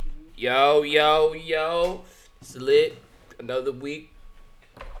Yo. It's lit. Another week.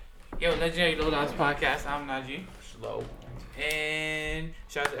 Yo, Legendary Lowdowns Podcast. I'm Najee. Slow. And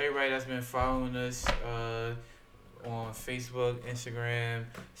shout out to everybody that's been following us on Facebook, Instagram,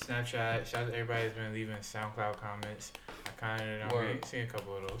 Snapchat. Shout out to everybody that's been leaving SoundCloud comments. I kind of seen a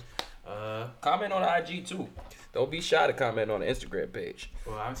couple of those. Comment on IG too. Don't be shy to comment on the Instagram page.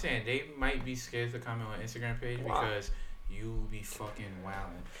 Well, I'm saying they might be scared to comment on the Instagram page because you be fucking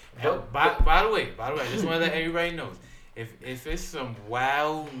wilding. By the way, I just want to let everybody know if it's some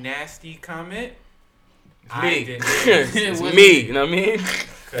wild, nasty comment, it's me. You know what I mean?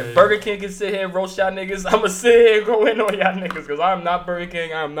 If Burger King can sit here and roast y'all niggas, I'ma sit here and go in on y'all niggas because I'm not Burger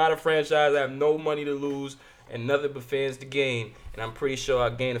King. I'm not a franchise. I have no money to lose and nothing but fans to gain. And I'm pretty sure I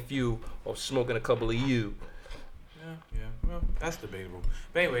gain a few of smoking a couple of you. Yeah. Well, that's debatable.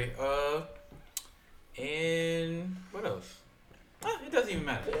 But anyway, and what else? It doesn't even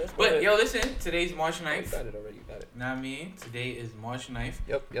matter. Yeah, but yo, listen, today's March 9th. You got it already. Know what I mean? Today is March 9th.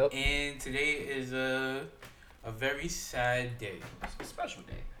 Yep. And today is a very sad day. It's a special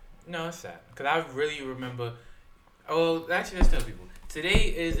day. No, it's sad. Because I really remember... Oh, actually, let's tell people.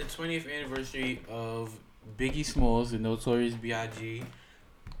 Today is the 20th anniversary of Biggie Smalls, the notorious B.I.G.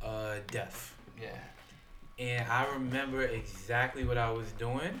 Death. Yeah. And I remember exactly what I was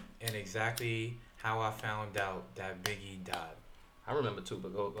doing and exactly how I found out that Biggie died. I remember too,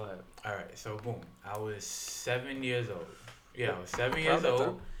 but go ahead. All right, so boom. I was 7 years old. Yeah, I was 7 years old.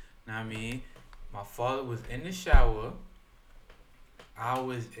 Know what I mean? My father was in the shower. I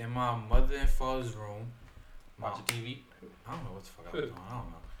was in my mother and father's room. Watching TV? I don't know what the fuck I was doing. I don't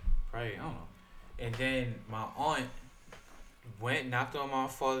know. Probably, I don't know. And then my aunt went, knocked on my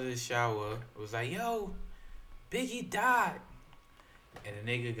father's shower. Was like, yo, Biggie died. And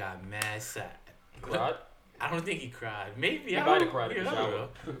the nigga got mad sad. Cried? I don't think he cried. Maybe. He might have cried in the shower.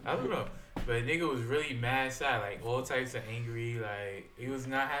 I don't know. But the nigga was really mad sad. Like, all types of angry. Like, he was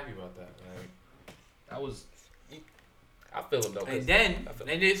not happy about that. Like, I feel him though. And then,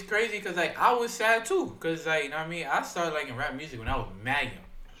 and it's crazy because, like, I was sad too. Because, like, you know what I mean? I started liking rap music when I was mad young.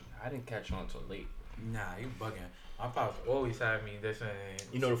 I didn't catch on until late. Nah, you bugging. My pops always had me listening.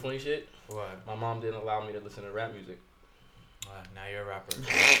 You know the funny shit? What? My mom didn't allow me to listen to rap music. Now you're a rapper.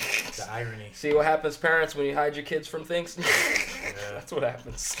 The irony. See what happens, parents, when you hide your kids from things? Yeah. That's what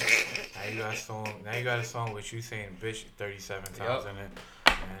happens. Now you got a song with you saying bitch 37 times in it.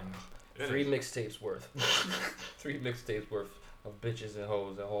 And 3 mixtapes worth. 3 mixtapes worth of bitches and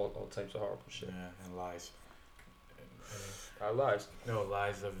hoes and all types of horrible shit. Yeah, and lies. Our lies. No,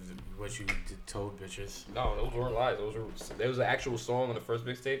 lies of what you told bitches. No, those weren't lies. There was an actual song on the first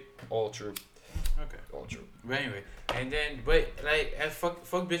mixtape. All true. Okay. All true. But anyway, and then, but like,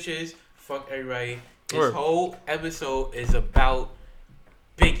 fuck bitches, fuck everybody. This whole episode is about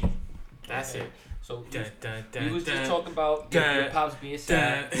Biggie. That's it. So we was just talking about your pops being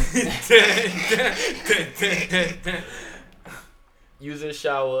sad. You was in the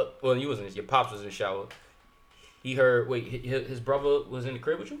shower. Well, you wasn't. Your pops was in the shower. He heard. Wait, his brother was in the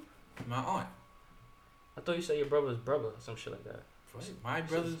crib with you? My aunt. I thought you said your brother's brother or some shit like that. My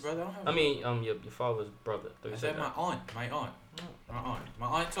brother's brother? Your father's brother. I said my aunt. My aunt. My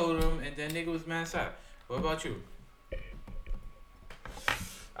aunt told him, and then nigga was mad sad. What about you?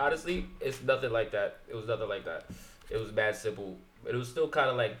 Honestly, it's nothing like that. It was nothing like that. It was bad simple. But it was still kind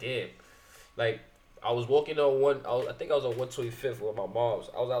of like, damn. Like, I was walking on I think I was on 125th with my mom's.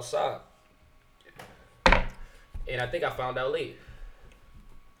 I was outside. And I think I found out late.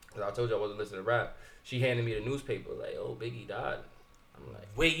 Because I told you I wasn't listening to rap. She handed me the newspaper, like, oh, Biggie died. I'm like,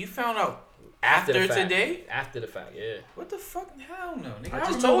 wait, you found out after today? After the fact, yeah. What the fuck? Hell no, nigga. I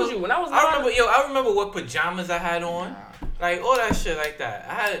just told you when I was. I remember what pajamas I had on, like all that shit like that.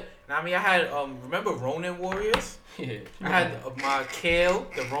 I had remember Ronin Warriors? Yeah. I had my Kale,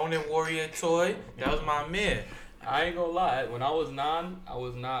 the Ronin Warrior toy. That was my man. I ain't gonna lie. When I was 9, I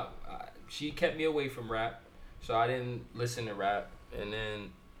was not. She kept me away from rap, so I didn't listen to rap. And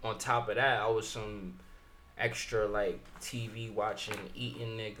then on top of that, I was some extra like TV watching,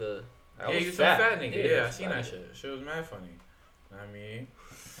 eating nigga. You some fat nigga. Yeah, I seen that shit. Shit was mad funny. I mean,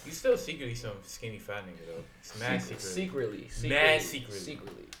 you still secretly some skinny fat nigga though. It's mad secretly. Mad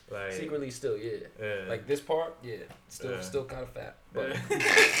secretly. Like, secretly still, yeah. Like this part, yeah. Still kind of fat. But this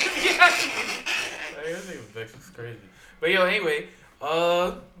nigga Bex is crazy. But yo, anyway,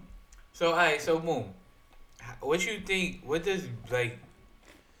 so alright, so boom. What you think? What does like?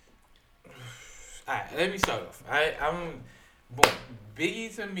 Alright, let me start off. Boom. Biggie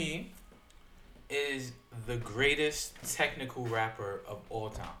to me is the greatest technical rapper of all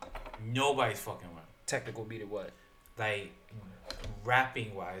time. Nobody's fucking right. Technical beat it what? Like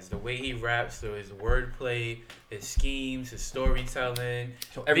rapping wise, the way he raps, so his wordplay, his schemes, his storytelling.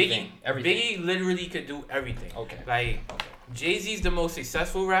 So everything. Biggie literally could do everything. Okay. Like Jay-Z's the most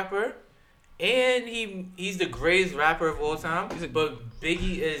successful rapper, and he's the greatest rapper of all time. But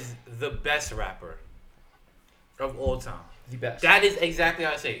Biggie is the best rapper of all time. The best. That is exactly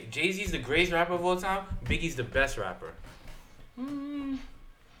how I say it. Jay-Z's the greatest rapper of all time. Biggie's the best rapper.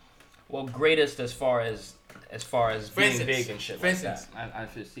 Well, greatest as far as being instance, big and shit for like instance, that. I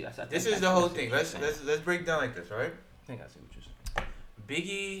see. This is the whole thing. Let's break down like this, right? I think I see what you're saying.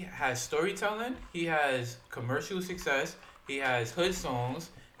 Biggie has storytelling. He has commercial success. He has hood songs.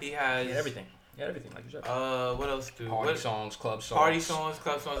 He has everything. Yeah, everything like you said. What else do? Party songs, club songs. Party songs,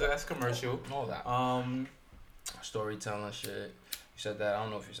 club songs. That's commercial. All that. Storytelling shit. You said that. I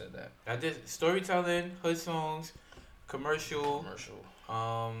don't know if you said that. I did storytelling, hood songs, commercial.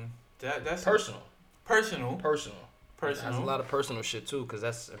 That's personal. Personal. That's a lot of personal shit too, cause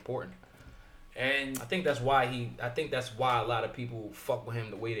that's important. And I think that's why a lot of people fuck with him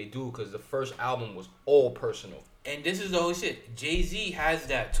the way they do, cause the first album was all personal. And this is the whole shit. Jay-Z has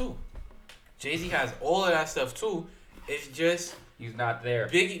that too. Jay-Z has all of that stuff too. It's just he's not there.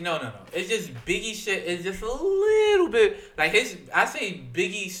 Biggie, no. It's just Biggie shit is just a little bit like I say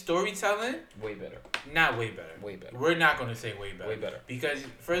Biggie storytelling. Way better. Not way better. Way better. We're not gonna say way better. Way better. Because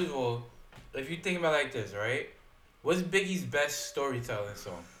first of all, if you think about it like this, right? What's Biggie's best storytelling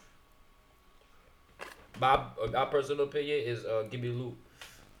song? My personal opinion is "Give Me the Loot."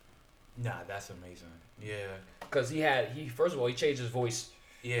 Nah, that's amazing. Yeah. Cause he first of all he changed his voice.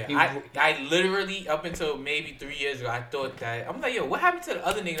 Yeah, I literally up until maybe 3 years ago I thought that I'm like, yo, what happened to the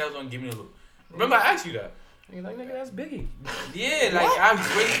other nigga that was gonna give me the loot? Remember I asked you that? You're like, nigga, that's Biggie. Yeah, like I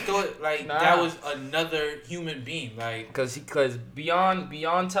really thought like that was another human being, like cause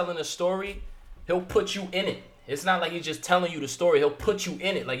beyond telling a story, he'll put you in it. It's not like he's just telling you the story. He'll put you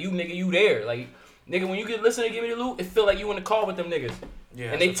in it. Like you there. Like nigga, when you get listen to Give Me the Loot, it feel like you in the car with them niggas.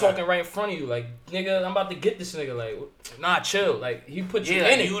 Yeah, and they talking right in front of you, like, nigga, I'm about to get this nigga, like, nah, chill, like, he put you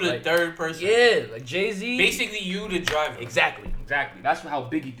in it. You the third person. Yeah, like Jay-Z. Basically, you the driver. Exactly. That's how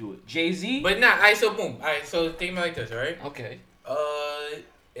Biggie do it. Jay-Z. But nah, alright, so boom. Alright, so think about it like this, right? Okay.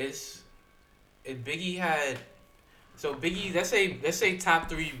 Biggie had, so Biggie, let's say top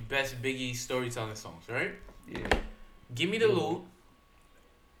 3 best Biggie storytelling songs, right? Yeah. Give Me the Loot,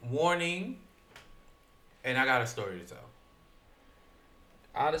 Warning, and I Got a Story to Tell.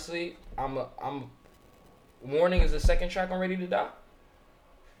 Honestly, I'm Warning is the second track on Ready to Die.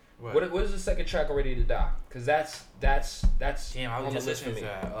 What is the second track on Ready to Die? Cause that's damn, I was just listening to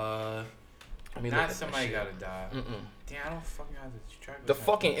that. Not Somebody Gotta Die. Damn, I don't fucking have the track. The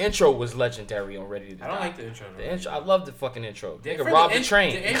fucking intro was legendary on Ready to Die. I don't like the intro. The intro, I love the fucking intro. Nigga robbed the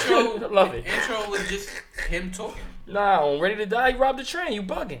train. The intro, I love it. The intro was just him talking. Nah, on Ready to Die, he robbed the train. You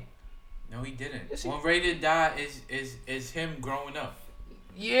bugging? No, he didn't. Yes, on Ready to Die is him growing up.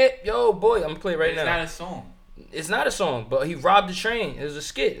 Yeah, yo, boy, I'm gonna play it right now. It's not a song. It's not a song, but he robbed the train. It was a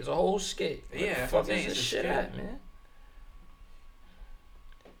skit. It's a whole skit. Yeah, the fuck is this shit at, man?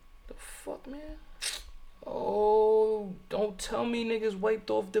 The fuck, man? Oh, don't tell me niggas wiped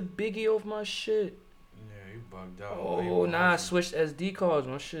off the Biggie off my shit. Yeah, you bugged out. Oh, nah, I switched SD cards.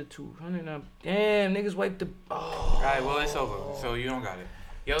 My shit 200 now. Damn, niggas wiped the. Oh. Alright, well, it's over. So you don't got it.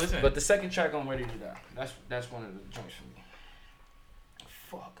 Yo, listen. But the second track on Ready to Die. That's one of the joints for me.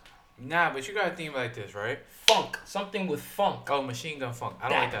 Fuck. Nah, but you gotta think like this, right? Funk. Something with funk. Oh, Machine Gun Funk. I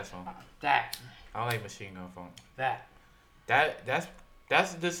don't like that song. That. I don't like Machine Gun Funk.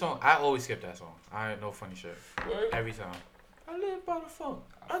 That's the song. I always skip that song. I ain't no funny shit. What? Every time. I live by the funk.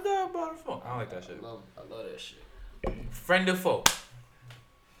 I die by the funk. I don't like that shit. I love that shit. Friend of Foe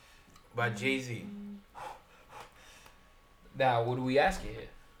by Jay-Z. Now, what do we ask you here?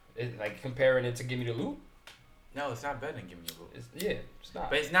 Like comparing it to Give Me the Loot? No, it's not better than Give Me the Loot. It's not.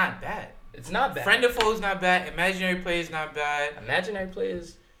 But it's not bad. It's not bad. Friend of Foe is not bad. Imaginary Play is not bad. Imaginary Play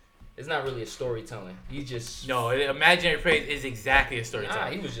is not really a storytelling. He just Imaginary Play is exactly a storytelling. Nah,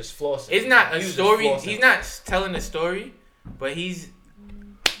 he was just flossing. It's not a story. He's not telling a story, but he's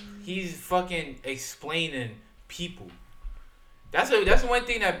fucking explaining people. That's one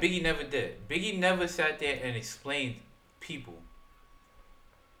thing that Biggie never did. Biggie never sat there and explained people.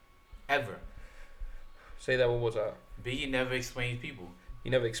 Ever. Say that one more time. Biggie never explained people. He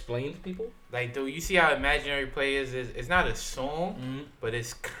never explained people? Like, though, you see how Imaginary Play is? It's not a song, but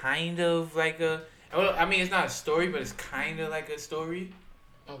it's kind of like a... I mean, it's not a story, but it's kind of like a story.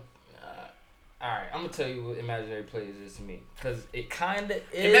 Alright, I'm going to tell you what Imaginary Play is to me. Because it kind of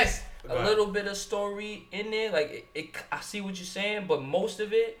is a little bit of story in there. Like, I see what you're saying, but most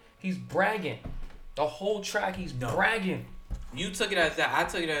of it, he's bragging. The whole track, he's bragging. You took it as that. I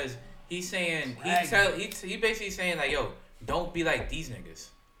took it as he's saying he basically saying like, yo, don't be like these niggas.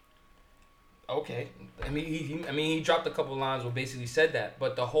 Okay, I mean he dropped a couple lines where basically said that,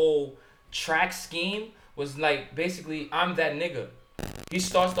 but the whole track scheme was like basically I'm that nigga. He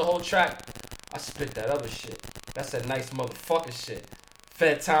starts the whole track. I spit that other shit. That's that nice motherfucker shit.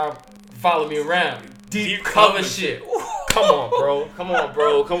 Fed time, follow me around. Deep cover shit. Come on, bro. Come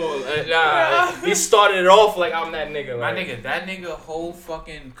on. Nah, he started it off like I'm that nigga. My Like, nigga, that nigga whole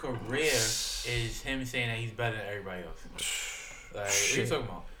fucking career is him saying that he's better than everybody else. Like, what you talking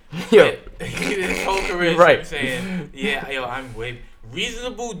about? Yo. His whole career is Right. him saying, yeah, yo, I'm way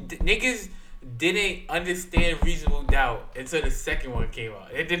reasonable. Niggas didn't understand Reasonable Doubt until the second one came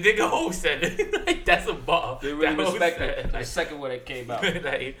out. And the nigga whole said it. Like, that's a ball. They really That respect hoe it. said, The second one that came out.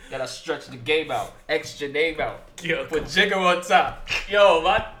 like, Gotta stretch the game out. Extra name out. yo, Put Jigga on top. Yo.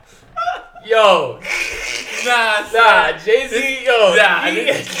 nah, Jay-Z, yo.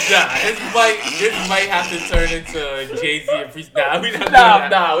 This might have to turn into Jay-Z and Priest. Nah, we not doing that.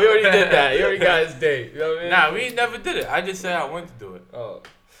 Nah, we already did that. He already got his date. You know what I mean? Nah, we never did it. I just said I wanted to do it.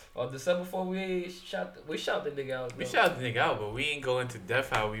 Oh, December 4, we shot the nigga out. We bro. shot the nigga out, but we ain't go into depth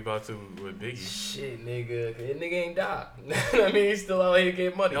how we about to with Biggie. Shit, nigga. That nigga ain't die. I mean, he's still out here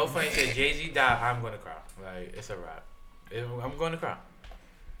getting money. No funny shit. Jay-Z died. I'm gonna cry. Like, it's a wrap. I'm gonna cry.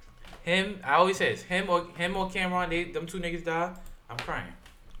 Him, I always say this. Him or Cameron, them two niggas die. I'm crying.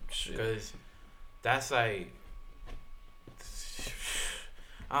 Shit. Because that's like,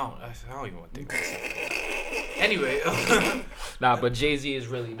 I don't even want to think about it. Anyway. Nah, but Jay-Z is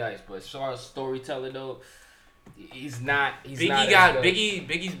really nice. But as far as storytelling though, he's not.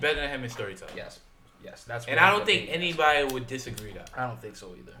 Biggie's better than him in storytelling. Yes, that's. And I don't think anybody would disagree that. I don't think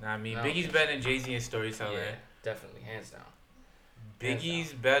so either. Nah, I mean, Biggie's better than Jay-Z in storytelling. Yeah, definitely, hands down.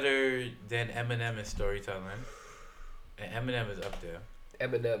 Biggie's better than Eminem in storytelling, and Eminem is up there.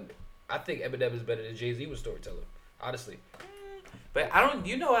 Eminem, I think Eminem is better than Jay-Z with storytelling. Honestly, but I don't.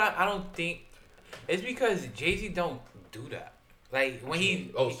 You know what? I don't think it's because Jay-Z don't do that. Like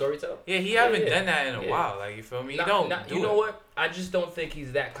when storytelling. Yeah, he haven't done that in a while. Like you feel me? He don't. Do you know it. what? I just don't think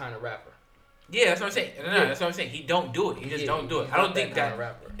he's that kind of rapper. Yeah, that's what I'm saying. No, that's what I'm saying. He don't do it. He just don't do it. I don't think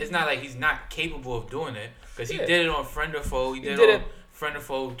that it's not like he's not capable of doing it because he did it on Friend or Foe. He did it on Friend or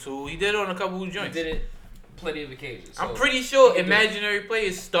Foe 2. He did it on a couple of joints. He did it plenty of occasions. So I'm pretty sure Imaginary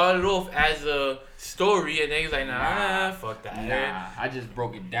Players started off as a story and then he's like, nah, fuck that. Nah, I just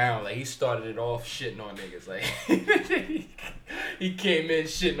broke it down. Like he started it off shitting on niggas. Like he came in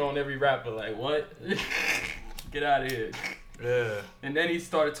shitting on every rapper. Like what? Get out of here. Yeah. And then he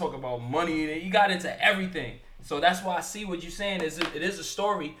started talking about money and he got into everything. So that's why I see what you're saying is it is a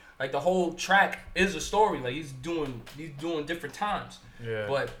story. Like the whole track is a story. Like he's doing different times. Yeah.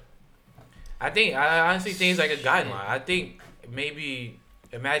 But I honestly think it's like a guideline. I think maybe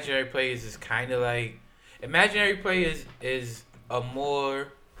Imaginary Players is kind of like Imaginary Players is a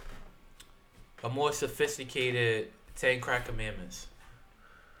more sophisticated 10 Crack Commandments.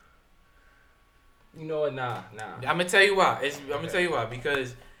 you know what? Nah. I'm gonna tell you why. I'm gonna tell you why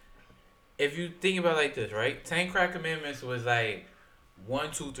because if you think about it like this, right? 10 Crack Commandments was like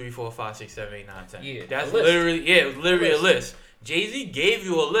 1, 2, 3, 4, 5, 6, 7, 8, 9, 10. Yeah, That's literally it was literally a list. Jay-Z gave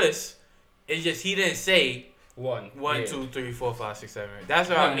you a list. It's just he didn't say 1, 2, 3, 4, 5, 6, 7, 8. That's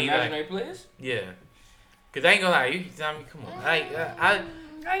what I mean. Imaginary Players? Yeah. Cause I ain't gonna lie, you tell me, come on. Like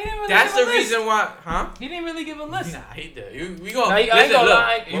I didn't really that's give the a list. reason why, huh? He didn't really give a list. Nah, he did. We gonna I ain't gonna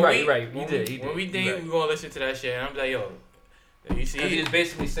lie. You're right. He did. When we think we gonna listen to that shit, and I'm like, yo, you see? Because he was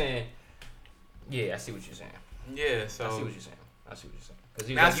basically saying, yeah, I see what you're saying. Yeah, so I see what you're saying. Because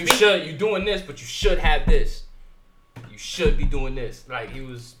he was like, you doing this, but you should have this. You should be doing this. Like he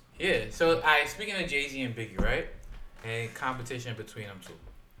was. Yeah. So speaking of Jay-Z and Biggie, right? And competition between them two.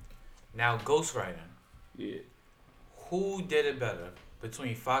 Now ghostwriting. Yeah. Who did it better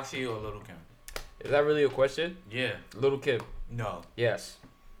between Foxy or Lil' Kim? Is that really a question? Yeah. Lil' Kim. No. Yes.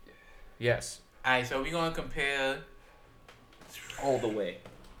 Alright, so we gonna compare All the way.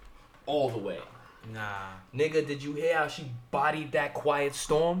 Nah. Nigga, did you hear how she bodied that Quiet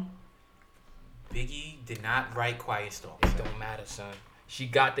Storm? Biggie did not write Quiet Storm. It don't matter, son. She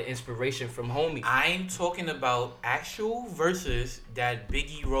got the inspiration from homie. I'm talking about actual verses that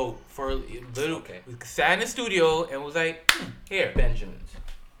Biggie wrote for little. Sat in the studio and was like, here. Benjamins.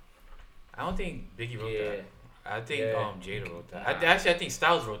 I don't think Biggie wrote that. I think Jada wrote that. Nah. I think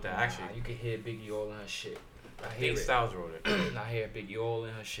Styles wrote that. Actually, you can hear Biggie all in her shit. I think Styles wrote it. I hear Biggie all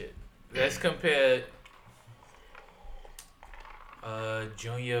in her shit. Let's compare.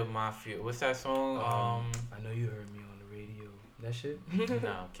 Junior Mafia. What's that song? I know you heard me on the radio. That shit?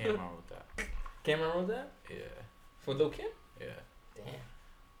 No, Cameron wrote that. Cameron wrote that? Yeah. For Lil' Kim? Yeah. Damn.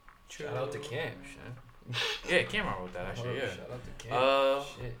 True. Shout out to Cam, shit. Yeah, Cameron wrote that actually. Yeah. Shout out to Cam.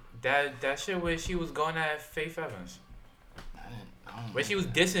 Shit. That shit where she was going at Faith Evans. I don't Where she was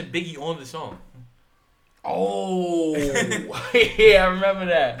dissing Biggie on the song. Oh, yeah, I remember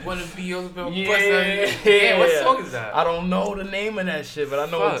that. Wanna be your little yeah, what song is that? I don't know the name of that shit, but I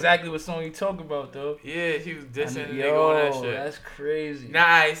know exactly what song you talk about, though. Yeah, she was dissing the nigga on that shit. That's crazy.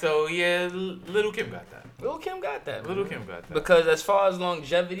 Nah, so yeah, Little Kim got that. Little Kim got that. Little Kim got that. Because as far as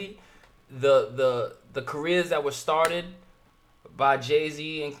longevity, the careers that were started by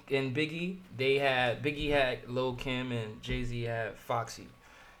Jay-Z and Biggie, Biggie had Lil Kim and Jay-Z had Foxy.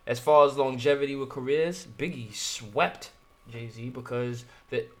 As far as longevity with careers, Biggie swept Jay-Z because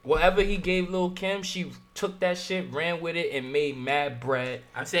whatever he gave Lil Kim, she took that shit, ran with it, and made mad bread.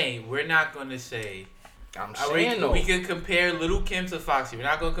 I'm saying we're not gonna say. Though. We can compare Little Kim to Foxy. We're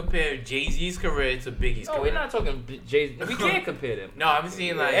not gonna compare Jay-Z's career to Biggie's career. No, we're not talking Jay-Z. We can't compare them. No, I'm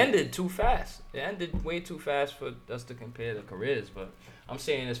saying like it ended too fast. It ended way too fast for us to compare the careers. But I'm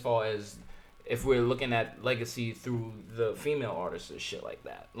saying as far as if we're looking at legacy through the female artists and shit like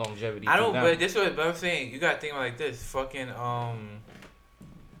that, longevity. I don't. But this what I'm saying. You gotta think about it like this. Fucking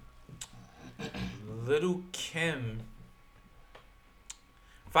Little Kim,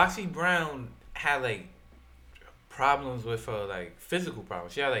 Foxy Brown had like problems with her, like physical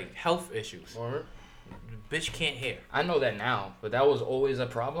problems. She had like health issues. Or the bitch can't hear. I know that now, but that was always a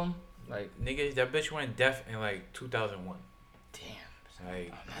problem. Like niggas, that bitch went deaf in like 2001. Damn.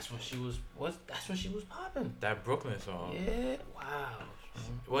 Like that's when she was. That's when she was popping. That Brooklyn song. Yeah. Wow.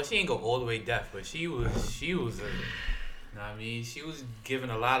 Well, she ain't go all the way deaf, but she was. Know what I mean, she was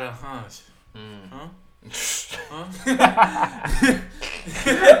giving a lot of hunts. Huh?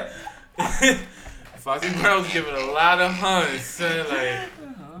 Foxy Brown was giving a lot of hunts, son. Like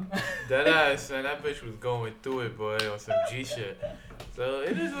that ass, son. That bitch was going through it, boy, on some G shit. So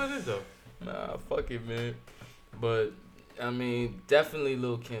it is what it is, though. Nah, fuck it, man. But I mean, definitely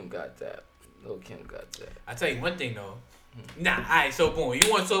Lil Kim got that. Lil Kim got that. I tell you one thing though. Nah, alright. So boom, you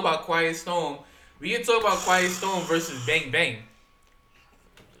want to talk about Quiet Storm? We can talk about Quiet Storm versus Bang Bang.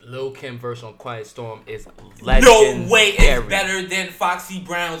 Lil Kim verse on Quiet Storm is legendary. No way it's better than Foxy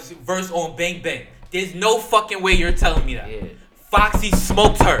Brown's verse on Bang Bang. There's no fucking way you're telling me that. Yeah. Foxy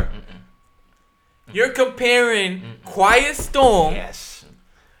smoked her. You're comparing Quiet Storm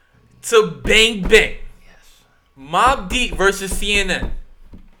to Bang Bang. Yes. Mobb Deep versus CNN.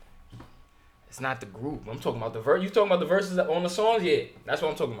 It's not the group. I'm talking about the verse. You talking about the verses on the songs? Yeah, that's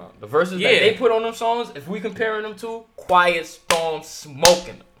what I'm talking about. The verses that they put on them songs. If we comparing them to Quiet Storm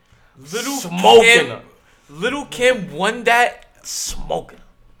smoking them. Little Kim won that smoking.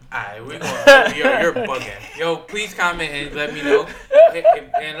 Alright, we're going. You're bugging. Yo, please comment and let me know.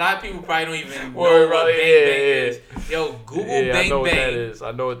 And a lot of people probably don't even know what Bang Bang is. Yo, Google Bang Bang.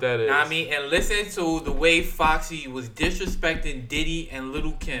 I know what that is. Know what I mean, and listen to the way Foxy was disrespecting Diddy and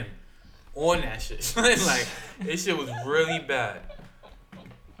Little Kim on that shit. Like, this shit was really bad.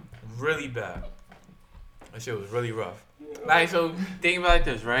 Really bad. That shit was really rough. Like, so think about it like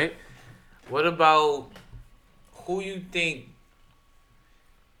this, right? What about who you think?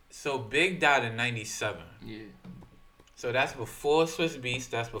 So Big died in 97. Yeah. So that's before Swiss Beats.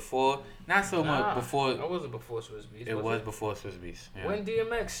 That's before, not so much before. It wasn't before Swiss Beats. It was before Swiss Beats. Yeah. When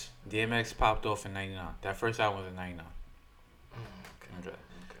DMX? DMX popped off in 99. That first album was in 99. Okay.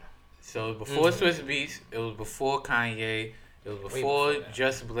 So before Swiss Beats, it was before Kanye. It was before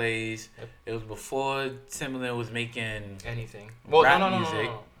Just Blaze. Yep. It was before Timbaland was making anything. Rap music.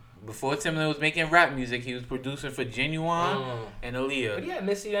 Before Timbaland was making rap music, he was producing for Genuine and Aaliyah. But yeah,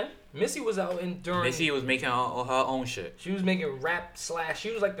 Missy then. Missy was out during. Missy was making her own shit. She was making rap /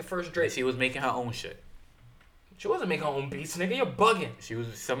 She was like the first Drake. Missy was making her own shit. She wasn't making her own beats, nigga. You're bugging. She was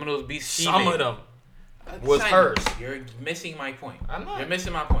some of those beats. Some of them was hers. You're missing my point. I'm not. You're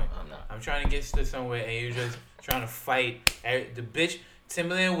missing my point. I'm not. I'm trying to get to somewhere, and you're just trying to fight. The bitch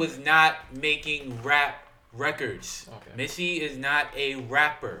Timbaland was not making rap records. Okay. Missy is not a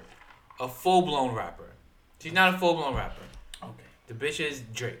rapper. A full-blown rapper. She's not a full-blown rapper. Okay. The bitch is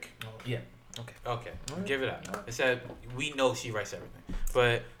Drake. Oh, yeah. Okay. Okay. Right. Give it up. Right. It said we know she writes everything,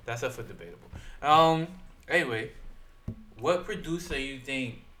 but that's up for debatable. Anyway, what producer you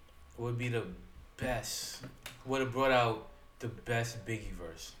think would be the best? Would have brought out the best Biggie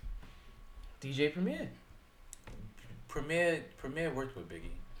verse? DJ Premier. Premier worked with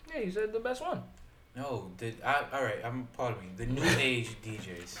Biggie. Yeah, he said the best one. No, all right. I'm pardon me. The new age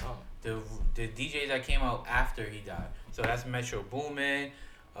DJs. Oh. The DJs that came out after he died. So that's Metro Boomin,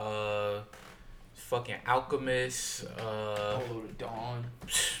 fucking Alchemist. Polo the Dawn.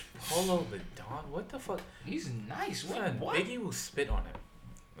 Polo the Dawn? What the fuck? He's nice. What? Biggie will spit on him.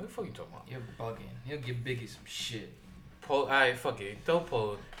 What the fuck you talking about? You're bugging. He'll give Biggie some shit. Alright, fuck it. Throw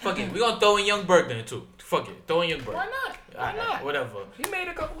Polo. Fuck it. We gonna throw in Young Berg then too. Fuck it. Throw in Young Berg. Why not? Why not? Whatever. He made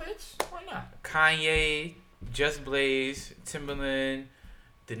a couple hits. Why not? Kanye, Just Blaze, Timbaland,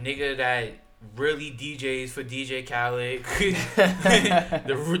 the nigga that really DJs for DJ Khaled,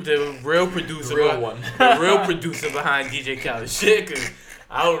 the real producer, the real producer behind DJ Khaled shit. Cause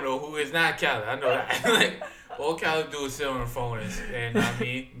I don't know who is not Khaled. I know that. Like, all Khaled do is sit on the phone and I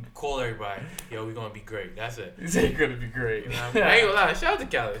mean, call everybody. Yo, we gonna be great. That's it. He's gonna be great. You know what I mean? I ain't gonna lie. Shout out to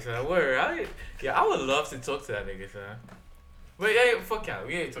Khaled, son. Word. I would love to talk to that nigga, son. But yeah, fuck Khaled.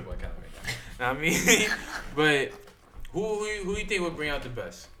 We ain't talking about Khaled right now. Know what I mean? But who you think would bring out the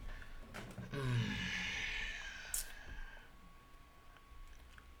best?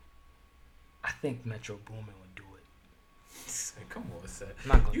 I think Metro Boomin would do it. Come on, son.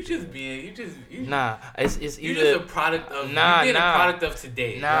 You just it's you either just a product of a product of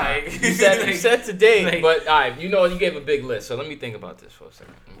today. Nah, like, you said today, but alright, you gave a big list, so let me think about this for a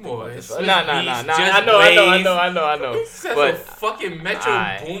second. Nah. I know. But fucking Metro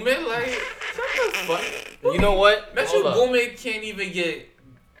Boomin, like, shut the fuck. You know what? Metro Boomin can't even get.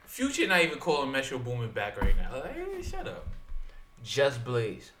 Future not even calling Metro Boomin back right now. Like, hey, shut up. Just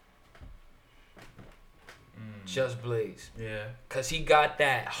Blaze. Just Blaze. Yeah. Cause he got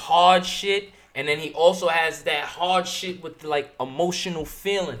that hard shit, and then he also has that hard shit with like emotional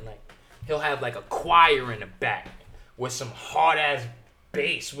feeling. Like he'll have like a choir in the back with some hard ass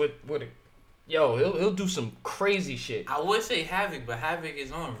bass with a he'll do some crazy shit. I would say Havoc, but Havoc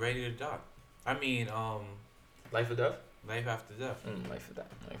is on Ready to Die. I mean, Life or Death? Life After Death. Life or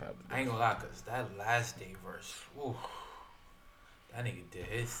Death. Life After Death. I ain't gonna lie, cause that Last Day verse, ooh, that nigga did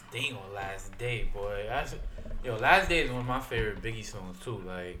his thing on Last Day, boy. Last Day is one of my favorite Biggie songs too.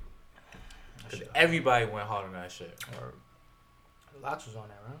 Like, cause everybody went hard on that shit. Lox was on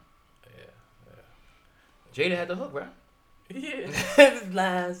that, right? Yeah. Jada had the hook, right? Yeah.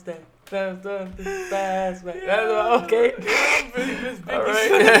 Last Day. Last Day. Okay. All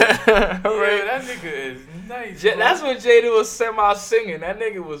right. All right. That nigga is nice. That's when Jada was semi-singing. That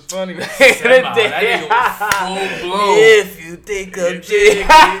nigga was funny. That nigga was full blown. If you think of Jada.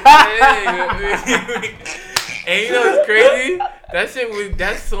 And you know what's crazy?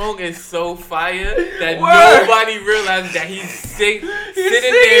 That song is so fire that nobody realizes that he's sitting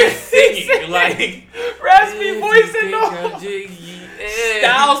there singing. Like, raspy voice and all.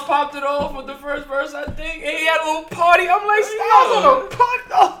 Styles popped it off with the first verse, I think. And he had a little party. I'm like, Styles on a party.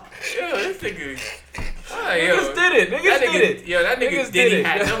 Oh. Yo, this nigga. Niggas did it. Niggas did it. Yo, that nigga Diddy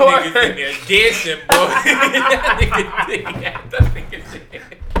had them niggas in there dancing, boy. That nigga Diddy had them niggas in there.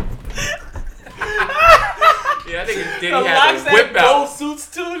 Yeah, that nigga Diddy had a whip out. Gold suits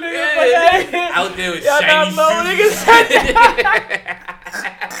too, nigga. Yeah. Out there with shiny shoes.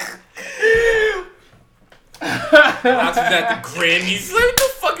 Lox was at the Grammys. Like, what the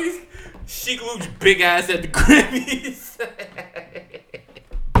fuck is Sheek Louch's big ass at the Grammys? Yeah,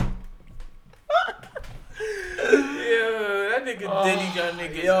 that nigga Diddy got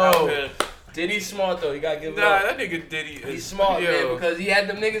niggas out here. Diddy's smart though. You gotta give it Nah, up. that nigga Diddy is He's smart, man, because he had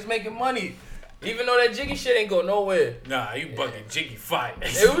them niggas making money. Even though that Jiggy shit ain't go nowhere. Nah, you bugging Jiggy fire.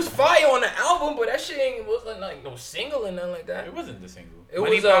 It was fire on the album, but that shit wasn't like no single and nothing like that. It wasn't the single.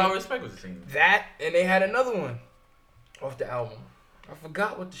 Money, Power, Respect was the single. That, and they had another one off the album. I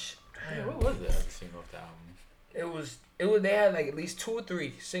forgot what the shit. Yeah, what was the other single off the album? It was. They had like at least 2 or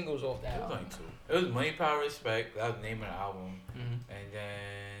 3 singles off the album. It was only 2. It was Money, Power, Respect. That was the name of the album. Mm-hmm. And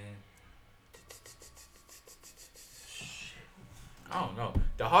then I don't know.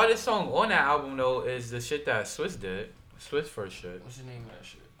 The hardest song on that album though is the shit that Swiss did. Swiss first shit. What's the name of that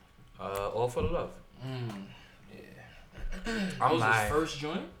shit? All for the Love. Yeah. That was his first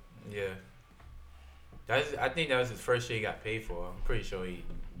joint? Yeah. I think that was his first shit he got paid for. I'm pretty sure he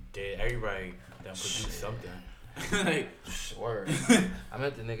did. Everybody that produced something. Like, word. I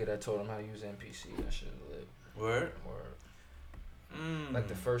met the nigga that told him how to use MPC. That shit was lit. Word? Like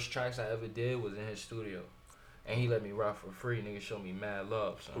the first tracks I ever did was in his studio. And he let me rock for free. Nigga showed me mad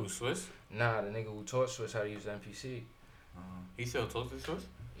love. So. Who, Swiss? Nah, the nigga who taught Swiss how to use MPC. He still taught to Swiss?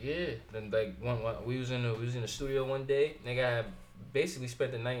 Yeah. Then like we was in the studio one day. Nigga had basically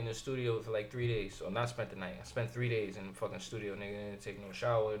spent the night in the studio for like 3 days. So not spent the night. I spent 3 days in the fucking studio. Nigga didn't take no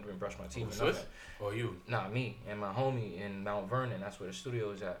shower, didn't brush my teeth. Swiss? Or you? Nah, me and my homie in Mount Vernon. That's where the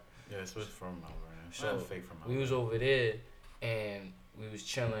studio is at. Yeah, Swiss from Mount Vernon. So fake from Mount we was over there and we was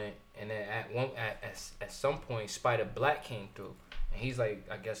chilling. And then at some point, Spider Black came through, And he's like,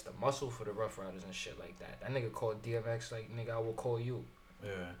 I guess the muscle for the Rough Riders and shit like that. That nigga called DMX like, nigga, I will call you. Yeah.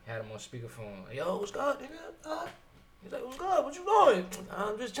 Had him on speakerphone. Like, yo, what's good, nigga? He's like, what's good? What you doing?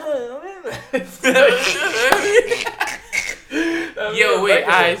 I'm just chilling. Yo, wait,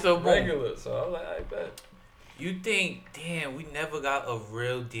 alright, so boom. regular. So I'm like, I bet. You think, damn, we never got a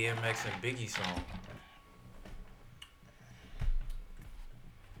real DMX and Biggie song.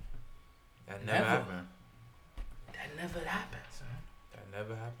 That never happened. That never happened, son. That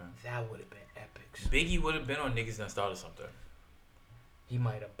never happened. That would have been epic. Biggie would have been on Niggas Done Started Something. He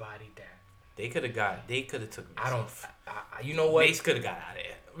might have bodied that. They could have took Mace. You know what? Mace could have got out of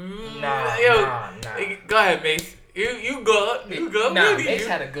there. Nah. Go ahead, Mace. You go. Nah, Mace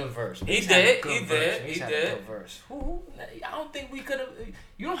had a good verse. He did. Mace had a good verse. I don't think we could have.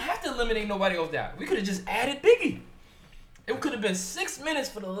 You don't have to eliminate nobody off that. We could have just added Biggie. It could have been 6 minutes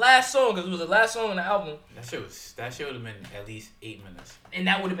for the last song because it was the last song on the album. That shit would have been at least 8 minutes. And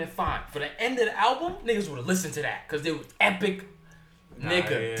that would have been fine. For the end of the album, niggas would have listened to that because it was epic.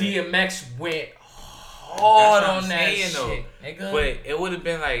 DMX went hard on that shit, nigga. But it would have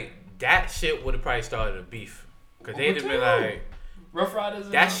been like, that shit would have probably started a beef. Because they'd have been like, Rough Riders.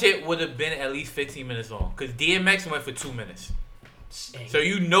 That shit would have been at least 15 minutes long. Because DMX went for 2 minutes. So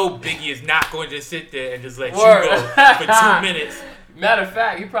you know Biggie is not going to just sit there and just let you go for 2 minutes. Matter of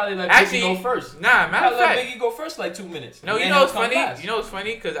fact, he probably let Biggie go first. Nah, matter of fact, let Biggie go first like 2 minutes. No, you know what's funny? You know what's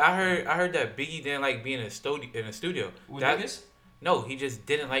funny? Because I heard that Biggie didn't like being in a studio. With niggas? No, he just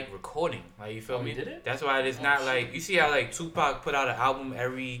didn't like recording. Like, you feel me? He did it? That's why it's not like, you see how like Tupac put out an album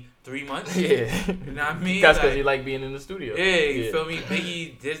every 3 months? Yeah. You know what I mean? That's because he like being in the studio. Yeah, you feel me?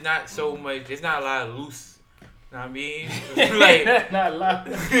 Biggie, there's not a lot of loose. You know what I mean? Like, not a lot.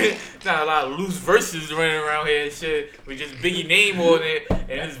 Not a lot of loose verses running around here and shit with just Biggie name on it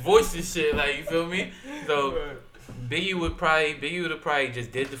and his voice and shit. Like, you feel me? So Biggie would have probably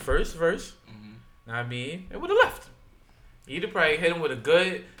just did the first verse. Mm-hmm. You know what I mean? It would have left. He'd have probably hit him with a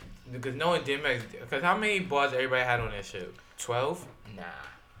good, because knowing DMX, because how many bars everybody had on that shit? 12?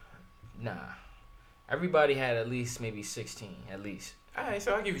 Nah. Everybody had at least maybe 16, at least. Alright,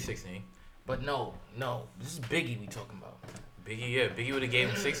 so I'll give you 16. But no. This is Biggie we talking about. Biggie would have gave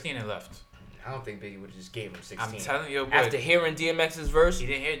him 16 and left. I don't think Biggie would have just gave him 16. I'm telling you, after hearing DMX's verse, he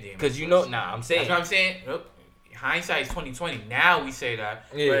didn't hear DMX. Because I'm saying. That's what I'm saying. Nope. Hindsight's 2020. Now we say that.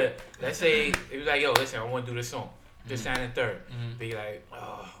 Yeah. But let's say it was like, yo, listen, I want to do this song. Just stand in third. Mm-hmm. Be like,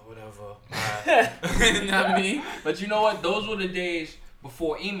 oh, whatever. You know what I mean? But you know what? Those were the days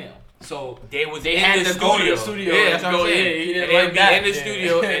before email. So they had to go to the studio. Yeah, that's what I'm saying. Yeah, he didn't and like that. In the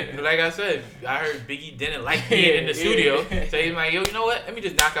studio. And like I said, I heard Biggie didn't like being in the studio. So he's like, yo, you know what? Let me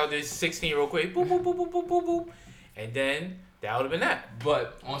just knock out this 16 real quick. Boop, boop, boop, boop, boop, boop, boop. And then that would have been that.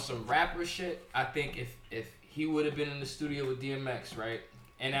 But on some rapper shit, I think if he would have been in the studio with DMX, right?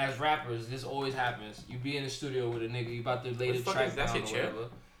 And as rappers, this always happens. You be in the studio with a nigga, you about to lay the track down or whatever.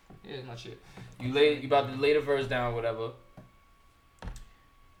 Yeah, it's my shit. You about to lay the verse down or whatever.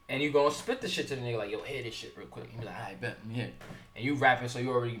 And you gonna spit the shit to the nigga like, yo, hear this shit real quick. He be like, alright, bet, I'm here. And you rapping, so you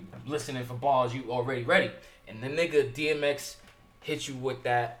already listening for bars, you already ready. And the nigga DMX hit you with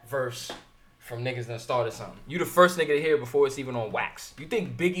that verse from Niggas Done Started Something. You the first nigga to hear it before it's even on wax. You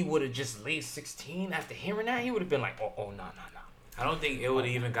think Biggie would have just laid 16 after hearing that? He would have been like, oh, nah. I don't think it would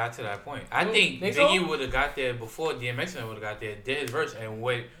have even got to that point. I think Biggie would have got there before DMX would have got there, did his verse, and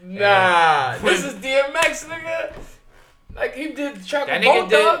wait. Nah, this is DMX, nigga. Like, he did the track with Bone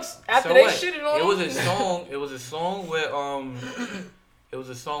Thugs after so they what? shitted on him. It was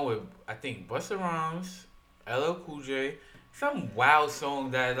a song with I think Busta Rhymes, LL Cool J, some wild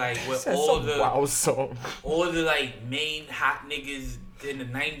song that like with all the like main hot niggas in the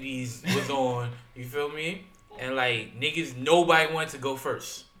 90s was on. You feel me? And like niggas, nobody wanted to go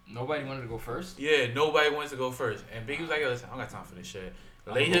first. Nobody wanted to go first? Yeah, nobody wanted to go first. And Biggie was like, yo, listen, I don't got time for this shit.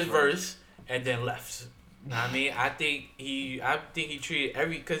 Laid his verse and then left. You know what I mean? I think he treated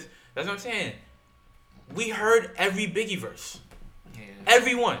because that's what I'm saying. We heard every Biggie verse. Yeah.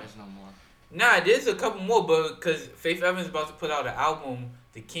 Everyone. There's no more. Nah, there's a couple more, but because Faith Evans about to put out an album,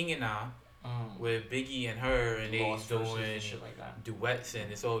 The King and I, with Biggie and her, and they doing shit like that. duets,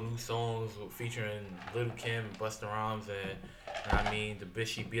 and it's all new songs featuring Little Kim, Busta Rhymes, and you know what I mean, the bitch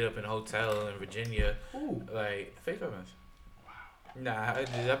she beat up in a hotel in Virginia. Ooh. Like, Faith Evans. Nah,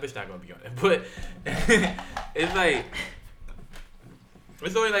 that bitch not gonna be on it. But it's like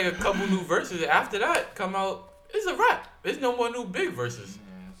it's only like a couple new verses. After that come out, it's a wrap. There's no more new big verses.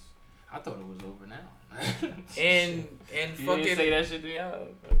 Yes. I thought it was over now. and you fucking didn't say that shit to me.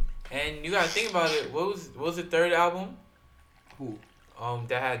 And you gotta think about it. What was the third album? Who?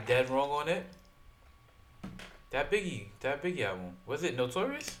 That had Dead Wrong on it. That Biggie album. Was it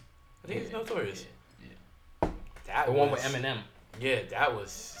Notorious? I think it's Notorious. Yeah. That The one with Eminem. Yeah, that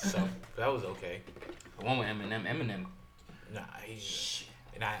was that was okay. The one with Eminem.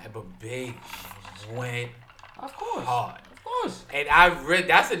 Nah, but Big went of course hard. Of course. And I read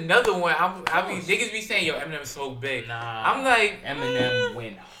that's another one. I mean, niggas be saying, yo, Eminem smoked Big. Nah. I'm like, Eminem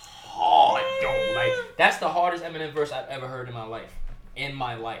went hard, yo. Like that's the hardest Eminem verse I've ever heard in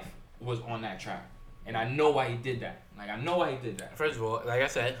my life. Was on that track, and I know why he did that. First of all, like I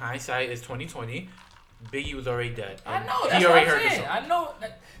said, hindsight is 2020. Biggie was already dead. I know. That's he what already I'm heard saying. the song. I know.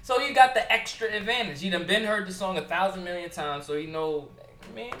 So you got the extra advantage. You done been heard the song 1,000 million times, so you know.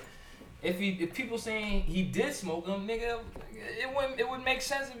 Man, if people saying he did smoke them, nigga, it would make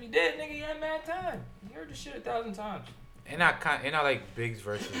sense if he did, nigga. He had mad time. You heard the shit 1,000 times. And I like Big's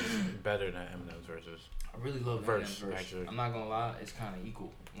verses better than Eminem's verses. I really love Eminem's verse. Actually. I'm not gonna lie, it's kind of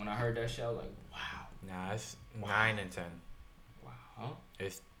equal. When I heard that shit, I was like, wow. Nah, it's 9 and 10. Wow. Huh?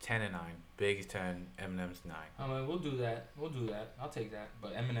 It's 10 and 9. Big's 10, Eminem's 9. I mean, we'll do that. I'll take that.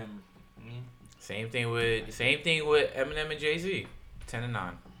 But Eminem. Same thing with Eminem and Jay-Z. 10 and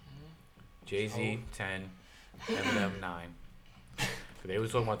 9. Jay-Z 10, Eminem 9. They were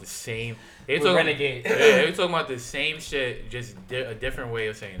talking about the same. Renegade. They were talking about the same shit, just a different way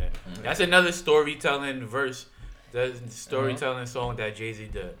of saying it. Mm-hmm. That's another storytelling verse. That's storytelling song that Jay-Z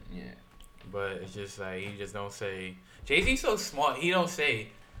did. Yeah. But it's just like he just don't say. Jay-Z's so smart. He don't say,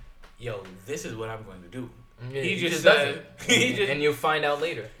 "Yo, this is what I'm going to do." Yeah, he just does it. And you'll find out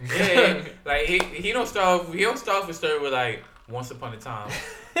later. Yeah, like he don't start off a story with like once upon a time.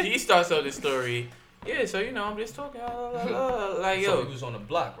 He starts out the story. Yeah, so I'm just talking like yo. So he was on the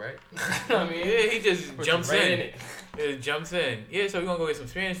block, right? I mean, yeah, he just jumps in. It jumps in. Yeah, so we're gonna go get some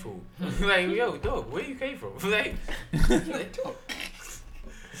Spanish food. Like, yo, dog, where you came from? Like,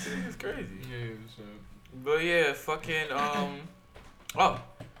 it's crazy. Yeah, so. But yeah, fucking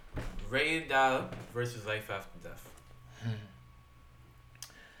Ray Dollar versus Life After Death.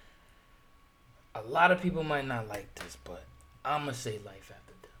 A lot of people might not like this, but I'm gonna say Life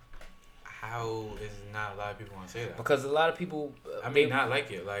After Death. How is not a lot of people want to say that? Because a lot of people, not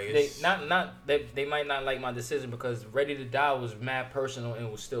like it. Like it's they might not like my decision because Ready to Die was mad personal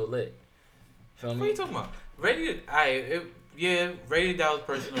and was still lit. Feel me? What are you talking about? Ready to Die was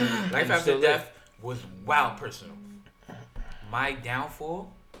personal. Life After Death was wild personal. My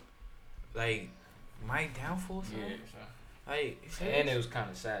Downfall. Son. Yeah. Like, and it was kind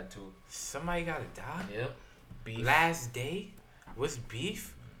of sad too. Somebody gotta die. Yep. Beef. Last Day was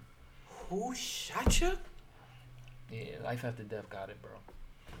beef. Who shot you? Yeah, Life After Death got it, bro.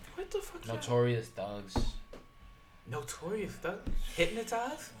 What the fuck? Notorious Thugs. Notorious Thugs?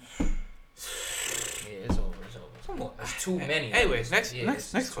 Hypnotized? Yeah, it's over. Come on. It's too many. Anyways, next question.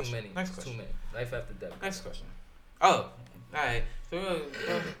 question. Too many. Next it's question. too many. Life After Death. Next question. Oh, alright. So,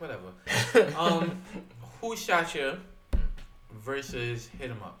 whatever. Who shot you versus Hit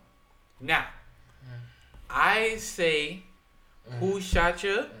 'Em Up? Now, I say Who Shot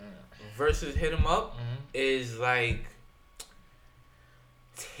You versus Hit 'Em Up is like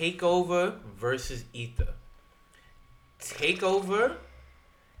Takeover versus Ether. Takeover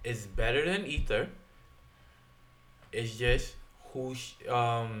is better than Ether. It's just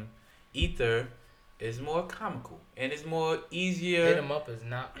Ether is more comical and it's more easier. Hit 'Em Up is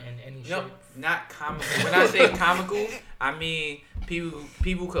not in any shape. No, not comical. When I say comical, I mean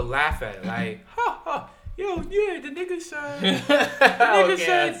people could laugh at it like, ha ha. Yo, yeah, the nigga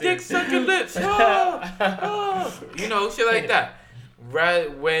said dick sucking lips. Oh. You know, shit like that. Right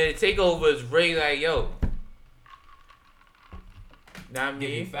when Takeover is really like, yo. Know what I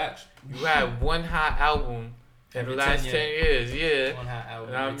mean? Facts. You had one hot album in the last 10 years, yeah. One hot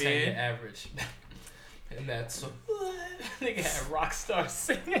album, know what I mean? 10-year average. And that's so. Nigga had Rockstar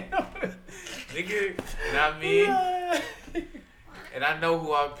singing. Nigga, know what I mean? And I know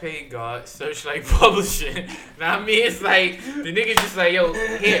who I paid, God. Searchlight Publishing. Know what I mean? It's like, the nigga's just like, yo,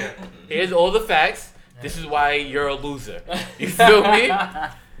 here's all the facts. This is why you're a loser. You feel me?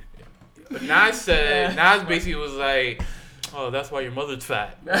 Nas basically was like, oh, that's why your mother's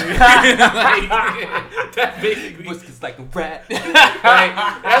fat. Like, that's basically. Whiskey's like a rat. Like,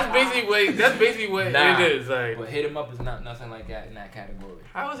 that's basically what it is. Like, but Hit 'Em Up is not nothing like that in that category.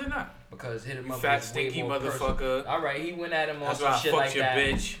 How is it not? Because Hit 'Em Up fat is stinky way more motherfucker. Alright, he went at him on that's some shit like your that.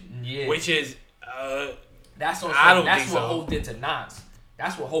 Bitch. Yeah. Which is that's what I don't that's think what so. Hov did to Nas.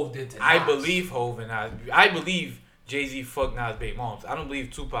 That's what Hov did to Nas. I believe Hov and Nas. I believe Jay-Z fucked Nas' baby moms. I don't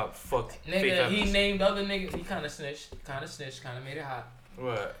believe Tupac fucked Faith nigga, he Evans. named other niggas. He kind of snitched, kind of made it hot.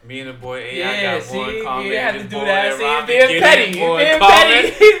 What? Me and the boy AI got more in common. You had to do boy that. See, Rob he's being petty. He's being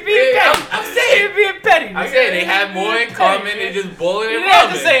petty. I'm saying he's being petty. I'm saying they comment and just boiling it. You didn't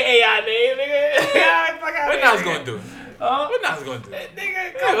have to say AI name, nigga. What Nas gonna do? What Nas gonna do?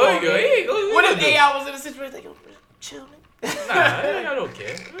 Nigga, come on. What if AI was in a situation like, yo, chill, nigga? Nah, I don't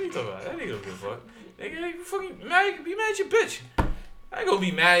care. What are you talking about? That nigga don't give a fuck. Nigga, you fucking mad? Be mad at your bitch. I ain't gonna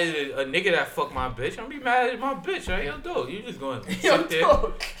be mad at a nigga that fuck my bitch. I'm gonna be mad at my bitch, right? Yo, dog, you just gonna sit there.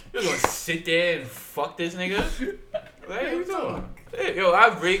 You're gonna sit there and fuck this nigga? Like, what you talking about? Hey, yo, I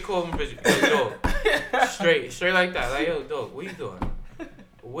really call my bitch. Yo, dog. Straight like that. Like, yo, dog, what you doing?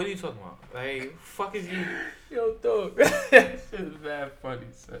 What are you talking about? Like, fuck is you? Yo, dog. That shit is mad funny,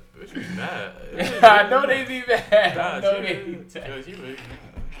 son. Bitch be mad. I know they be mad. Nah, I know they be mad. Yo, she really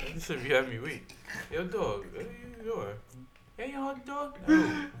mad. This should be having me weak. Yo, dog, what are you doing? Hey, you hold the door? No. No,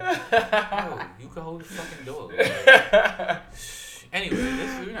 you can hold the fucking door. Like,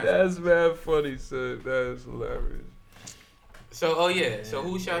 anyway, that's mad funny, son. That is hilarious. So, oh yeah. So,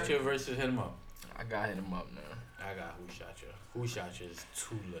 who shot you versus hit him up? I got hit him up now. I got who shot you. Who shot you is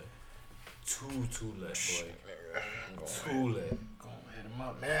too lit. Too lit, boy. Too lit. Go hit him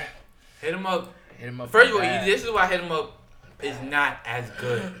up, man. Hit him up. Hit him up. First of all, this is why hit him up is not as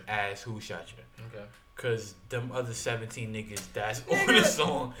good as who shot you. Okay. Cause them other 17 niggas that's on the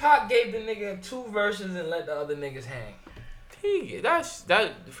song. Pac gave the nigga 2 verses and let the other niggas hang. That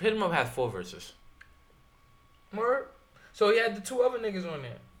hit him up has 4 verses. Word? So he had the 2 other niggas on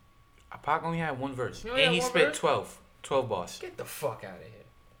there. Pac only had 1 verse. And he spit 12 bars. Get the fuck out of here.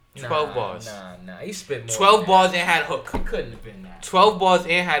 12 bars. Nah. He spit more. 12 bars and had hook. It couldn't have been that. 12 bars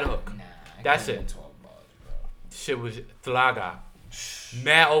and had hook. Nah. That's it. 12 bars, bro. Shit was Thalaga.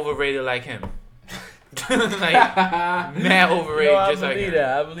 Mad overrated like him. Like, mad overrated just like him.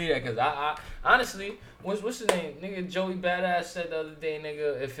 I believe that because I honestly, what's his name? Nigga Joey Badass said the other day,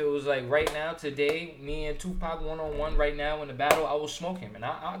 nigga, if it was like right now, today, me and Tupac 1-on-1 right now in the battle, I will smoke him. And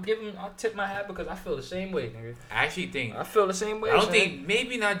I'll tip my hat because I feel the same way, nigga. I actually think. I feel the same way. I don't think,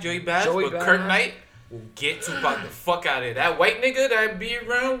 maybe not Joey Badass, but Kirk Knight will get Tupac the fuck out of there. That white nigga that be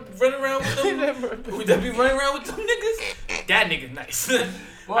running around with them, that be running around with them niggas, that nigga nice.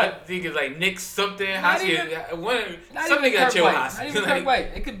 What? I think it's like Nick something. Some nigga got chill house. Not even Kirk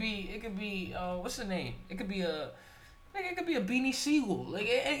White. It could be what's the name? It could be a Beanie Siegel. Like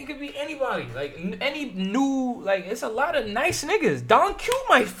it could be anybody. Like any new, like it's a lot of nice niggas. Don Q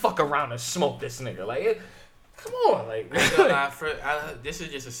might fuck around and smoke this nigga. Like come on, like this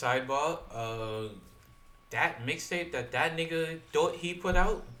is just a sidebar. That mixtape that nigga thought he put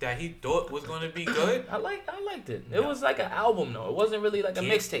out, that he thought was gonna be good. I liked it. It was like an album though. It wasn't really like a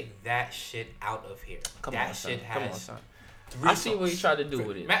mixtape. That shit out of here. Come on, son. I I see what he tried to do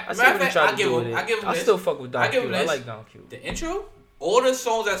with it. I see what he tried to do with it. I give him I this. still fuck with Don Q. I I like Don Q. The intro, all the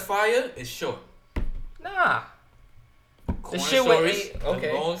songs that's fire is short. Nah. Corner the shit Stories, with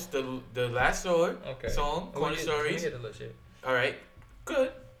okay. The last song, Okay. Corner Stories. All right,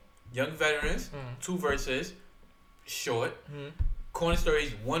 good. Young Veterans, 2 verses, short. Corner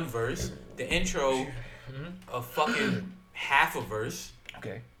Stories, 1 verse. The intro, a fucking half a verse.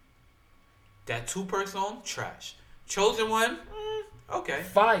 Okay. That 2 song, trash. Chosen One, okay.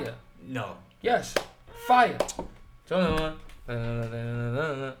 Fire. No. Yes. Fire. Chosen One.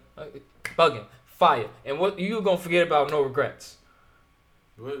 Bugging. Fire. And what you gonna forget about No Regrets?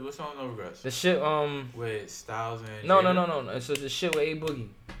 What song No Regrets? The shit with Styles and No. It's the shit with A Boogie.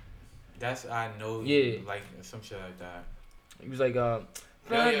 That's I know. Yeah. Like some shit like that. He was like yeah.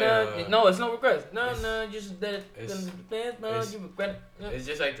 no, it's No Regrets. Just that. It's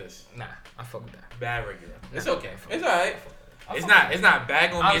just like this. Nah, I fuck with that. Bad regular. It's okay. It's alright. It's not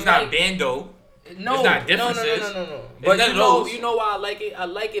bad on me. It's not bando. No, it's not differences. No. But you know why I like it? I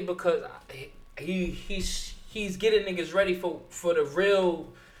like it because he's getting niggas ready for the real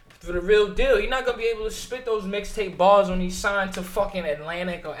deal. He's not gonna be able to spit those mixtape bars when he's signed to fucking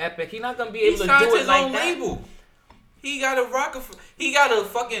Atlantic or Epic. He's not gonna be able to do it like that. Label. He got a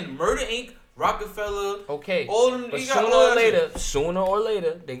fucking Murder Inc. Rockefeller. Okay. All them. But sooner or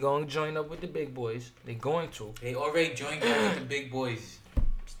later, they gonna join up with the big boys. They going to. They already joined up with the big boys.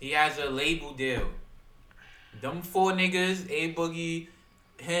 He has a label deal. Them 4 niggas, A Boogie,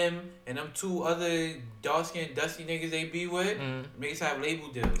 him, and them 2 other dark skinned dusty niggas they be with, niggas have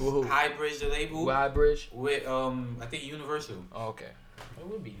label deals. Woo-hoo. High Bridge the label. High Bridge? With I think Universal. Oh, okay. It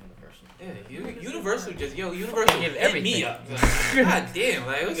would be Universal. Yeah, Universal just Universal give hit everything. me up. God damn,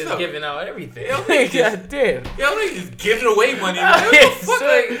 like what's up? Giving out everything. Yo, God damn. Yo, niggas just giving away money. Like, what the fuck?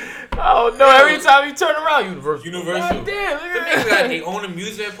 Like, oh no! Every time you turn around, Universal. God damn, them niggas got they own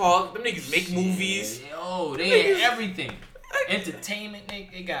amusement park. Them niggas make movies. Yo, they had everything. Entertainment,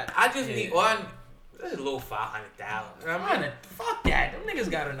 they got. I just need one. That's a little 500,000. Fuck that. Them niggas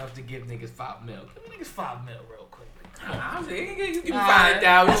got enough to give niggas $5 million. Give niggas $5 million real quick. I'm saying, you give me 5,000.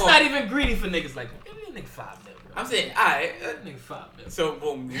 That's not even greedy for niggas like, give me a nigga 5 mil, bro. I'm saying, alright. Nigga 5 mil. So,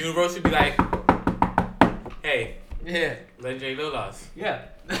 boom, Universal be like, hey, Yeah. let J Lil us. Yeah.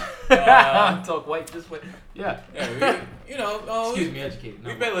 Talk white this way. Yeah. Excuse me, educated.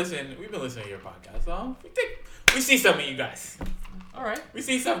 We've been listening to your podcast. We see something, you guys. All right. We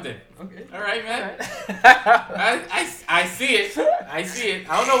see something. Okay. All right, man. All right. I see it. I see it.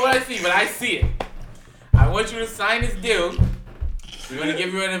 I don't know what I see, but I see it. I want you to sign this deal. We're gonna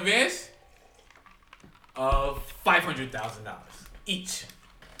give you an advance of $500,000 each.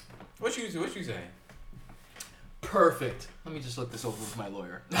 What you saying? Perfect. Let me just look this over with my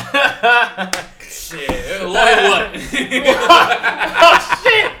lawyer. Shit, lawyer what? Oh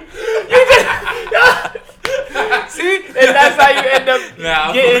shit! See, and that's how you end up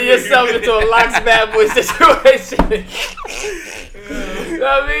getting yourself into a Locks Bad Boy situation.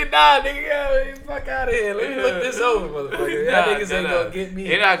 I mean, nah, nigga, fuck out of here. Let me look this over, motherfucker. Y'all niggas ain't gonna get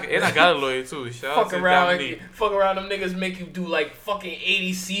me. And I got a lawyer too. Fuck around, them niggas make you do like fucking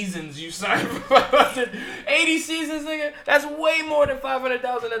 80 seasons. You sign 80 seasons, nigga. That's way more than $500,000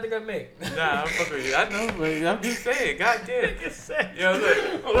 that they gonna make. Nah, I'm fucking with you. I know, but I'm just saying. Goddamn. Yo, look.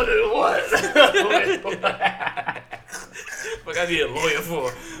 What? Fuck, I need a lawyer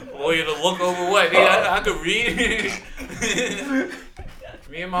for. A lawyer to look over what? I could read.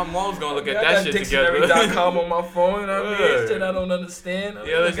 Me and my mom's gonna look at that shit together. Dictionary.com on my phone. I mean, shit I don't understand.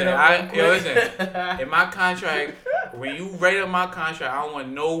 Listen. In my contract, when you write up my contract, I don't want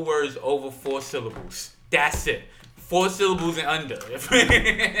no words over 4 syllables. That's it. 4 syllables and under.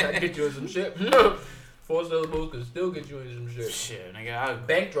 That get you in some shit. 4 syllables could still get you in some shit. Shit, nigga.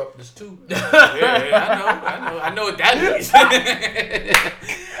 Bankrupt is 2. I know what that means.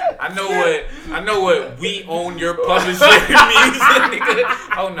 I know what we own your publisher means, nigga.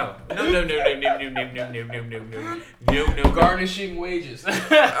 Oh no. No. Garnishing wages. Oh,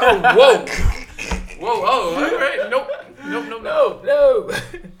 whoa. Oh, all right. Nope. No.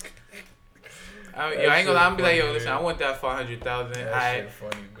 I ain't gonna lie. I'm be like, yo, listen, I want that 500,000.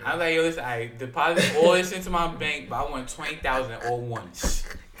 I'm like, yo, listen, I deposit all this into my bank, but I want 20,000 all once.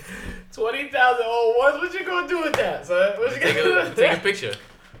 20,000 all once? What you gonna do with that, son? What you gonna do with take a picture.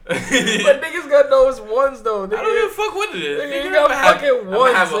 But niggas got those ones though. Nigga. I don't give a fuck what it is. Nigga, you got fucking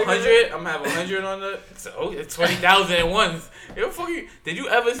ones. I'm gonna have 100 on the. It's 20,000 at once. Yo, fuck you. Did you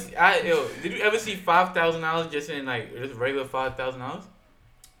ever see $5,000 just in like just regular $5,000?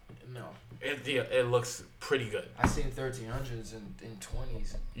 No. It looks pretty good. I seen 1300s in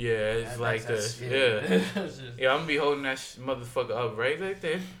 20s. Yeah, it's like this. Yeah. Yeah, I'm gonna be holding that motherfucker up right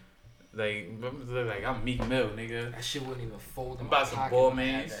there. Like I'm Meek Mill, nigga. That shit wouldn't even fold in I'm my about some pocket. ball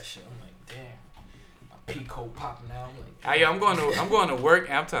man. That shit. I'm like, damn. My peacoat popping out. I'm like, damn. I'm going to work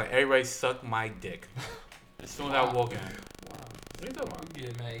and I'm telling everybody suck my dick. As soon as I walk in. Wow. What you talking about? You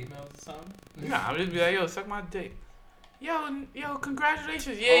getting mad emails or something? Nah, I'm just be like, yo, suck my dick. Yo,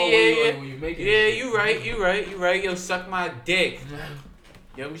 congratulations. Yeah. When you make it you right. Yo, suck my dick.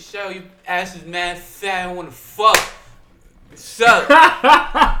 Yo, Michelle, you ass is mad fat. I want to fuck. Suck.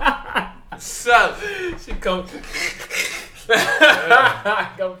 She come.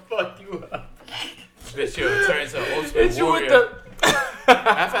 Come fuck you up. Bitch, yo, turn into an ultimate warrior.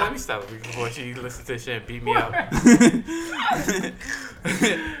 Let me stop before she listens to this shit and beat me up.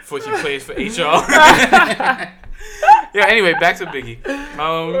 Before she plays for HR. Yeah, anyway, back to Biggie.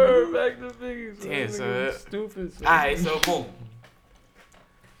 Back to Biggie. Damn, so stupid. Alright, so boom.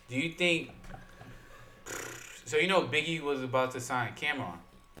 Do you think... So you know Biggie was about to sign Cameron?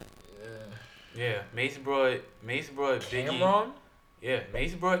 Yeah. Mace brought Biggie... Cameron? Yeah,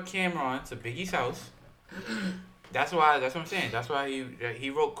 Mace brought Cameron to Biggie's house. That's what I'm saying. That's why he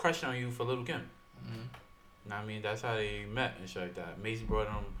wrote Crush on You for Lil' Kim. Mm-hmm. I mean, that's how they met and shit like that. Mace brought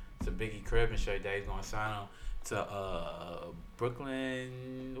him to Biggie crib and shit like that. He's gonna sign him to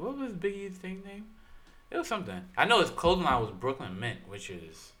Brooklyn. What was Biggie's thing name? It was something. I know his clothing line was Brooklyn Mint,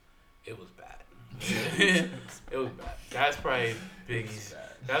 it was bad. It was bad. That's probably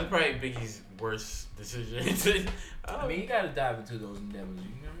Biggie's worst decision. I mean, you gotta dive into those endeavors.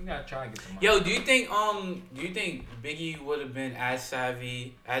 You gotta try and get some money. Yo, do you think Biggie would have been as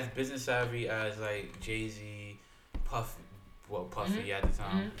business savvy as like Jay-Z, Puffy Mm-hmm. at the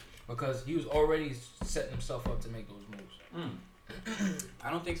time? Mm-hmm. Because he was already setting himself up to make those moves. I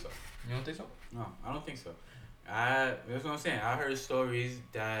don't think so. You don't think so? No, I don't think so. That's what I'm saying. I heard stories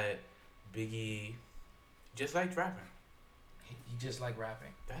that Biggie just liked rapping. He just liked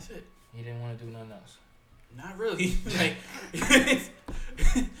rapping. That's it. He didn't want to do nothing else. Not really. Like, as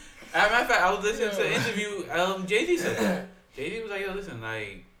a matter of fact, I was listening to an interview. Jay-Z said that. Jay-Z was like, yo, listen,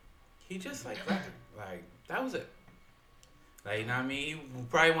 like, he just liked rapping. Like, that was it. Like, you know what I mean? He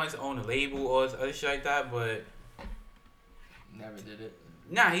probably wants to own a label or other shit like that, but never did it.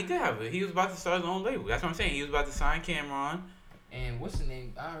 Nah, he did have it. He was about to start his own label. That's what I'm saying. He was about to sign Cameron. And what's the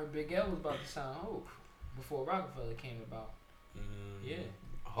name? I heard Big L was about to sign Hope before Rockefeller came about. Yeah.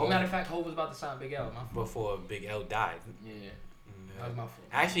 Hope. Matter of fact, Hope was about to sign Big L. My fault. Before Big L died. Yeah. That was my fault.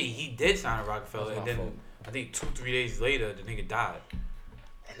 Actually, he did sign Rockefeller, and then fault. I think 2-3 days later, the nigga died.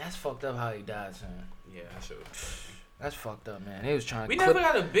 And that's fucked up how he died, son. Yeah, that's true. That's fucked up, man. They was trying to We clip. never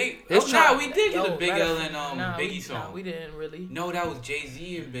got a big. We did get a Big L and Biggie song. Nah, we didn't really. No, that was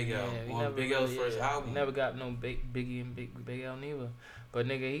Jay-Z and Big L on Big L's first album. We never got no Biggie and Big L neither. But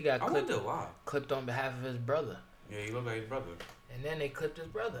nigga, he got clipped on behalf of his brother. Yeah, he looked like his brother. And then they clipped his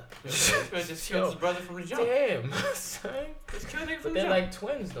brother. Just killed his brother from the jump. Damn, son. Just killed nigga from But the they're jump. like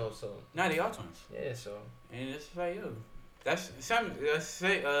twins though, so. Nah, they are twins. Yeah, so. And it's like, yo. That's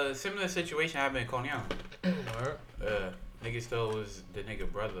similar situation happened in Coney Island. Nigga still was the nigga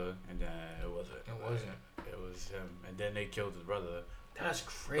brother, and then it wasn't. It wasn't. It was him, and then they killed his brother. That's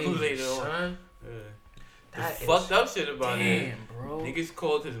crazy, son. That is fucked up shit about it. Damn, bro. Niggas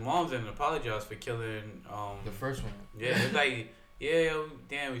called his moms and apologized for killing the first one. Yeah, it's like, yeah, yo,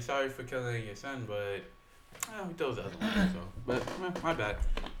 damn, we sorry for killing your son, but we throw the other one. So, but my bad.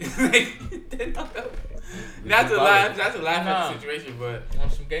 That's a laugh at the situation, but on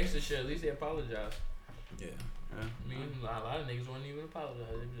some gangster shit, at least they apologized. Yeah. I mean, a lot of niggas wouldn't even apologize.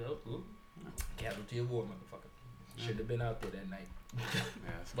 They was like, casualty of war, motherfucker. Should have been out there that night. Yeah,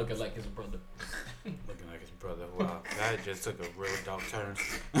 looking like his brother. Looking like his brother. Wow, that just took a real dark turn.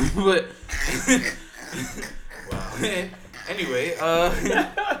 But wow. Anyway,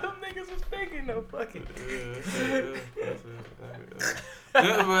 them niggas was faking no fucking.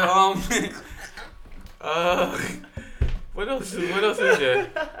 What else is there?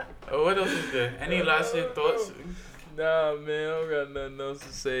 What else is there? Any last thoughts? Nah, man, I don't got nothing else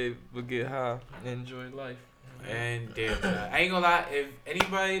to say but get high and enjoy life. And damn, I ain't gonna lie. If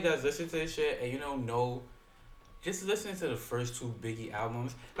anybody that's listening to this shit and you don't know, just listen to the first 2 Biggie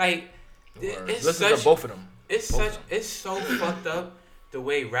albums. Like, it's listen to both of them. It's so fucked up the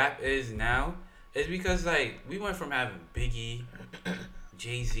way rap is now. It's because like we went from having Biggie,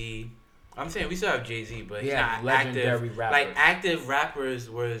 Jay-Z. I'm saying we still have Jay-Z, but he's not active. Rappers. Like active rappers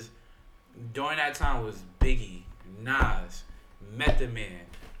was during that time was Biggie, Nas, Method Man,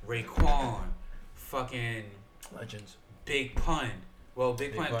 Raekwon, fucking legends. Big Pun. Well,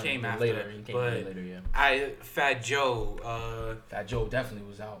 Big Pun came after, later. He came later, yeah. Fat Joe. Fat Joe definitely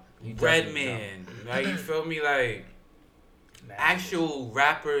was out. Redman. Like, you feel me? Like, actual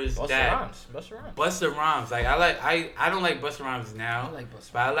rappers Busta Rhymes. Like, I don't like Busta Rhymes now. I like Busta Rhymes.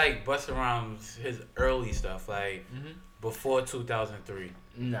 But I like Busta Rhymes, his early stuff, like, before 2003.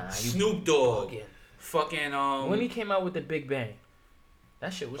 Nah. Snoop Dogg. Fucking, when he came out with the Big Bang.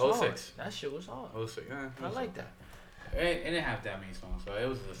 That shit was hard. 06. That shit was hard. 06. I like that. It didn't have that many songs, so it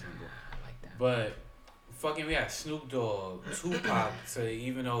was listenable. I like that. But fucking we had Snoop Dogg, Tupac. So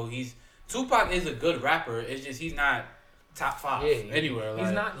even though Tupac is a good rapper, it's just he's not top 5 anywhere.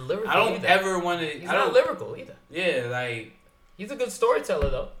 He's not lyrical. I don't ever want to. He's not lyrical either. Yeah, like he's a good storyteller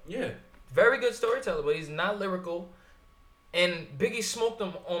though. Yeah, very good storyteller, but he's not lyrical. And Biggie smoked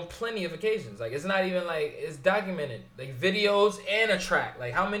him on plenty of occasions. Like it's not even like it's documented, like videos and a track.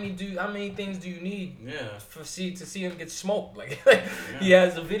 Like how many things do you need? Yeah. To see him get smoked. Like he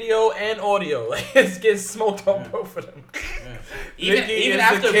has a video and audio. Like it's getting smoked on both of them. Yeah. Even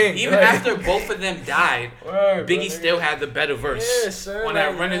after both of them died, Biggie still had the better verse. Yeah, sir. On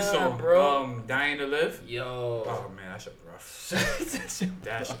that running song, bro. Dying to Live. Yo. Oh man, that shit was rough.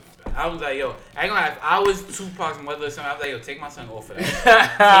 That shit. I was like, yo, I ain't gonna lie, if I was Tupac's mother or something, I was like, yo, take my son off of that.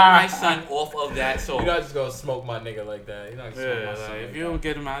 Take my son off of that song. You're not just gonna smoke my nigga like that. You're not gonna smoke my son. If you don't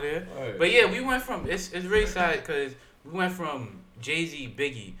get him out of there. Right. But yeah, we went from, it's really sad because we went from Jay-Z,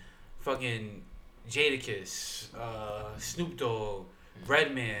 Biggie, fucking Jadakiss, Snoop Dogg,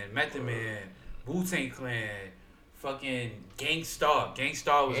 Redman, Method Man, Wu-Tang Clan, fucking Gangstar.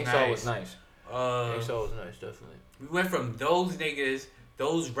 Gangstar was nice. Gangstar was nice, definitely. We went from those niggas,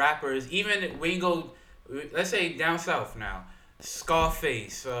 those rappers, even we go, let's say down south now,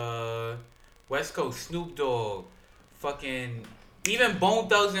 Scarface, West Coast, Snoop Dogg, fucking, even Bone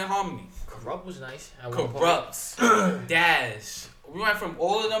Thugs and Harmony. Corrupt was nice. Corrupt, Daz. We went from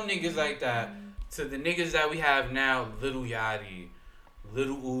all of them niggas like that to the niggas that we have now, Lil Yachty,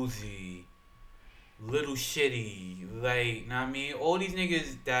 Lil Uzi, Lil Shitty, like, know what I mean? All these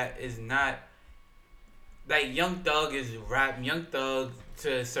niggas that is not, like, Young Thug is rap, Young Thug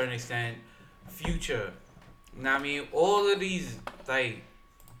to a certain extent, Future. Know what I mean? All of these, like,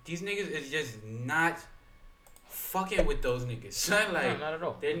 these niggas is just not fucking with those niggas, son. Like, not at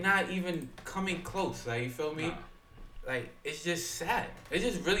all. They're not even coming close. Like, you feel me? Like, it's just sad. It's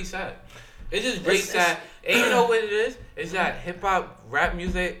just really sad. It's just really sad. And you know what it is? It's that hip hop, rap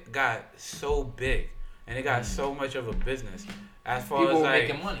music got so big, and it got so much of a business. As far people as like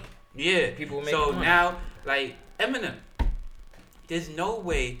making money. Yeah. People were making so money. now, like Eminem, there's no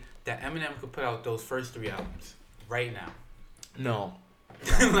way that Eminem could put out those first 3 albums right now. No.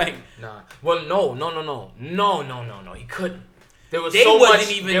 Like, nah. Well, no. He couldn't. There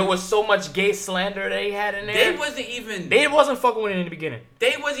was so much gay slander they had in there. They wasn't fucking with it in the beginning.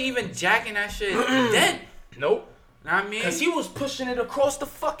 They wasn't even jacking that shit then. Nope. Know what I mean? Cause he was pushing it across the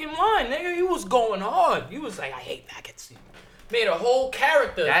fucking line, nigga. He was going hard. He was like, I hate faggots. Made a whole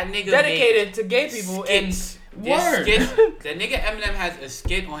character that nigga dedicated to gay people. Skits. Word. The nigga Eminem has a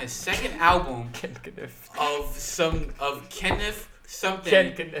skit on his second album of Kenneth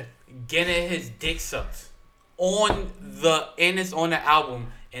something getting his dick sucked and it's on the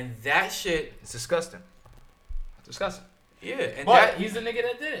album, and that shit. It's disgusting. Yeah, and but he's the nigga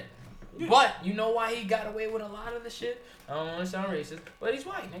that did it. Yeah. But you know why he got away with a lot of the shit? I don't want to sound racist, but he's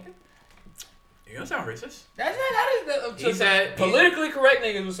white, nigga. You don't sound racist. That is the politically correct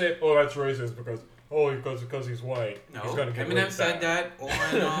niggas will say, "Oh, that's racist because he's white." No, he's gonna get Eminem said that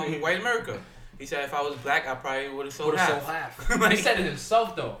on White America. He said if I was black, I probably would have sold half. Like, he said it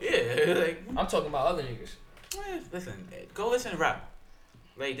himself though. Yeah, like I'm talking about other niggas. Listen, go listen to rap.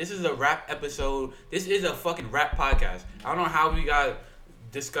 Like, this is a rap episode. This is a fucking rap podcast. I don't know how we got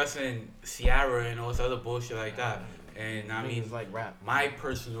discussing Ciara and all this other bullshit like that. And I mean, like rap. My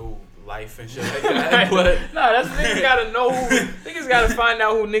personal life and shit like that. But that's niggas gotta know niggas gotta find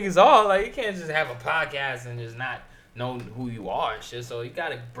out who niggas are. Like, you can't just have a podcast and just not know who you are and shit. So you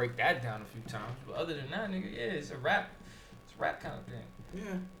gotta break that down a few times. But other than that, nigga, yeah, it's a rap kind of thing.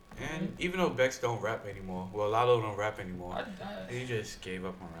 Yeah. And even though Bex don't rap anymore, well, Lalo don't rap anymore. He just gave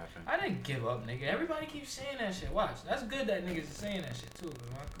up on rapping. I didn't give up, nigga. Everybody keeps saying that shit. Watch, that's good that niggas is saying that shit too.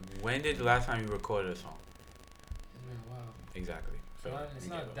 When did the last time you recorded a song? Wow. Exactly. So it's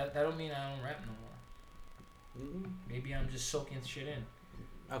not that don't mean I don't rap no more. Mm-hmm. Maybe I'm just soaking shit in.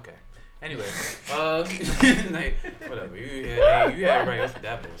 Okay. Anyway, like, whatever. You had everybody else with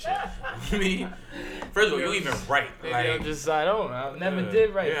that bullshit. I mean, first of all, you don't even write. Maybe like, I never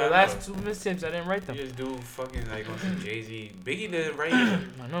did write. The last 2 mixtapes, I didn't write them. You just do fucking like on some Jay-Z. Biggie didn't write either.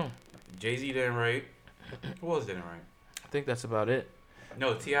 I know. Jay-Z didn't write. Who else didn't write? I think that's about it.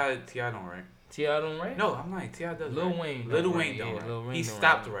 No, T.I. don't write. T.I. don't write? No, I'm lying. T.I. does. Lil Wayne don't write. He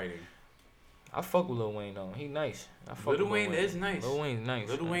stopped writing. I fuck with Lil Wayne though. He nice. Lil Wayne is nice. Lil Wayne's nice.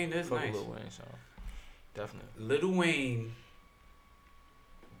 Lil Wayne is nice. Lil Wayne, so definitely. Lil Wayne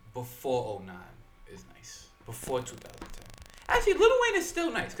before 09 is nice. Before 2010. Actually, Lil Wayne is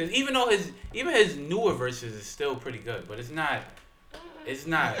still nice because even though his newer verses is still pretty good, but it's not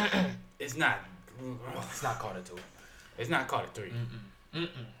Carter 2. It's not Carter 3.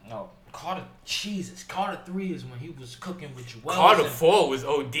 No. Carter 3 is when he was cooking with Joel. Carter 4 was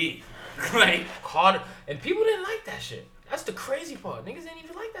OD. Like, Carter, and people didn't like that shit. That's the crazy part. Niggas didn't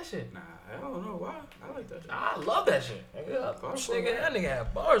even like that shit. Nah, I don't know why. I like that shit. I love that shit. That nigga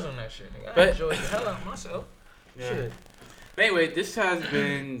had bars on that shit. Nigga. I enjoyed the hell out of myself. Yeah. Shit. But anyway, this has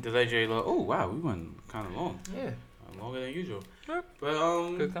been the Legendary Law. Oh wow, we went kind of long. Yeah, longer than usual. Yep.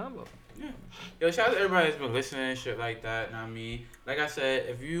 But good combo. Yeah. Yo, shout out to everybody that's been listening and shit like that. Know what I mean, like I said,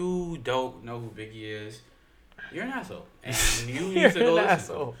 if you don't know who Biggie is, you're an asshole, and you need to go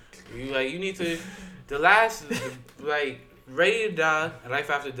listen. You need to. The last Ready to Die and Life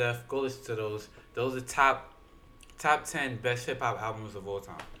After Death. Go listen to those. Those are top 10 best hip hop albums of all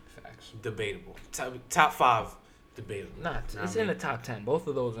time. Facts. Debatable. Top 5. Debatable. It's in the top 10. Both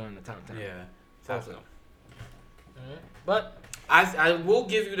of those are in the top 10. Yeah. Top 10. But I will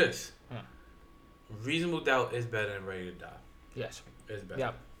give you this. Reasonable Doubt is better than Ready to Die. Yes. It's better.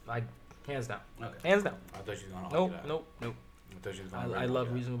 Yeah. Hands down. Okay. Hands down. I thought you were gonna argue that. Nope. I thought you was gonna I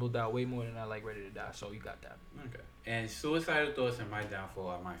love Reasonable Doubt way more than I like Ready to Die, so you got that. Okay. And Suicidal Thoughts and My Downfall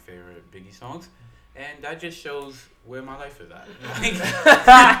are my favorite Biggie songs. And that just shows where my life is at.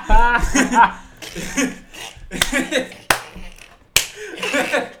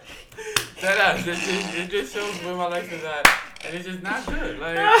 It just shows where my life is at. And it's just not good.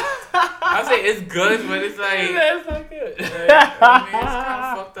 Like, I say it's good, but it's like... It's not good. Like, I mean, it's kind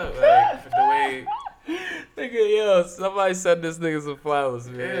of fucked up. Like, the way... Nigga, yo, somebody send this nigga some flowers,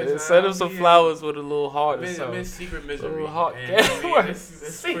 man. Yeah, send him some flowers with a little heart or something. I'm in secret misery. A little heart.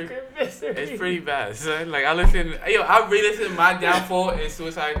 Secret misery. It's pretty bad, son. Like, I re-listen to My Downfall and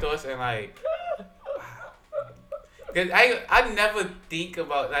Suicide Thoughts and like... Cause I never think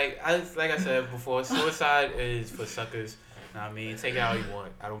about like I said before, suicide is for suckers. Know what I mean, take it how you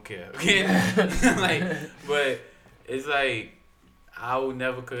want. I don't care. Like, but it's like I would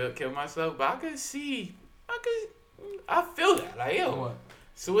never kill myself, but I feel that like yo,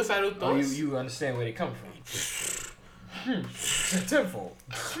 suicidal thoughts. Oh, you understand where they come from? Tenfold.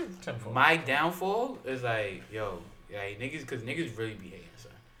 My downfall is like yo, like niggas really be hating,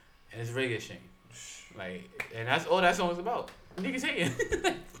 son, and it's really a shame. Like, and that's all that song is about. Niggas hating.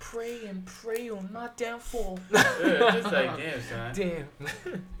 pray on my downfall. Yeah, it's like damn, son.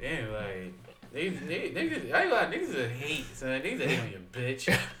 Damn, like niggas. I ain't gonna lie, niggas are hate, son. Niggas are hate on your bitch.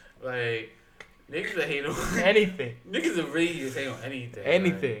 Like niggas are hate on anything. Niggas are really just hate on anything.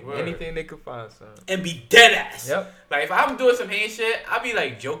 Anything they could find, son. And be dead ass. Yep. Like if I'm doing some hate shit, I be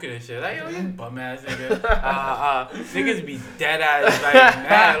like joking and shit. Like yo, you bum ass nigga. Niggas be dead ass like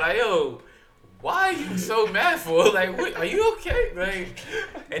mad. Like yo. Why are you so mad for? Like, what, are you okay? Like,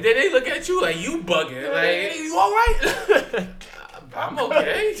 and then they look at you like you bugging. Like, hey, you all right? I'm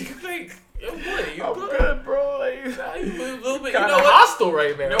okay. Like, yo, what? You good, bro. Like, nah, you a little bit. Kind you know of what? hostile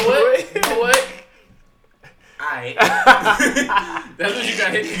right now. You know what? You know what? Alright. That's what you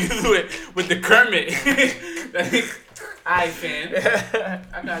got hit niggas with the Kermit. Alright, fam.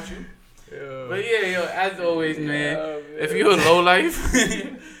 I got you. Yo. But yeah, yo, as always, man. If you're a low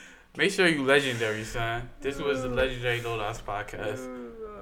life. Make sure you legendary, son. This was the Legendary Low Loss Podcast.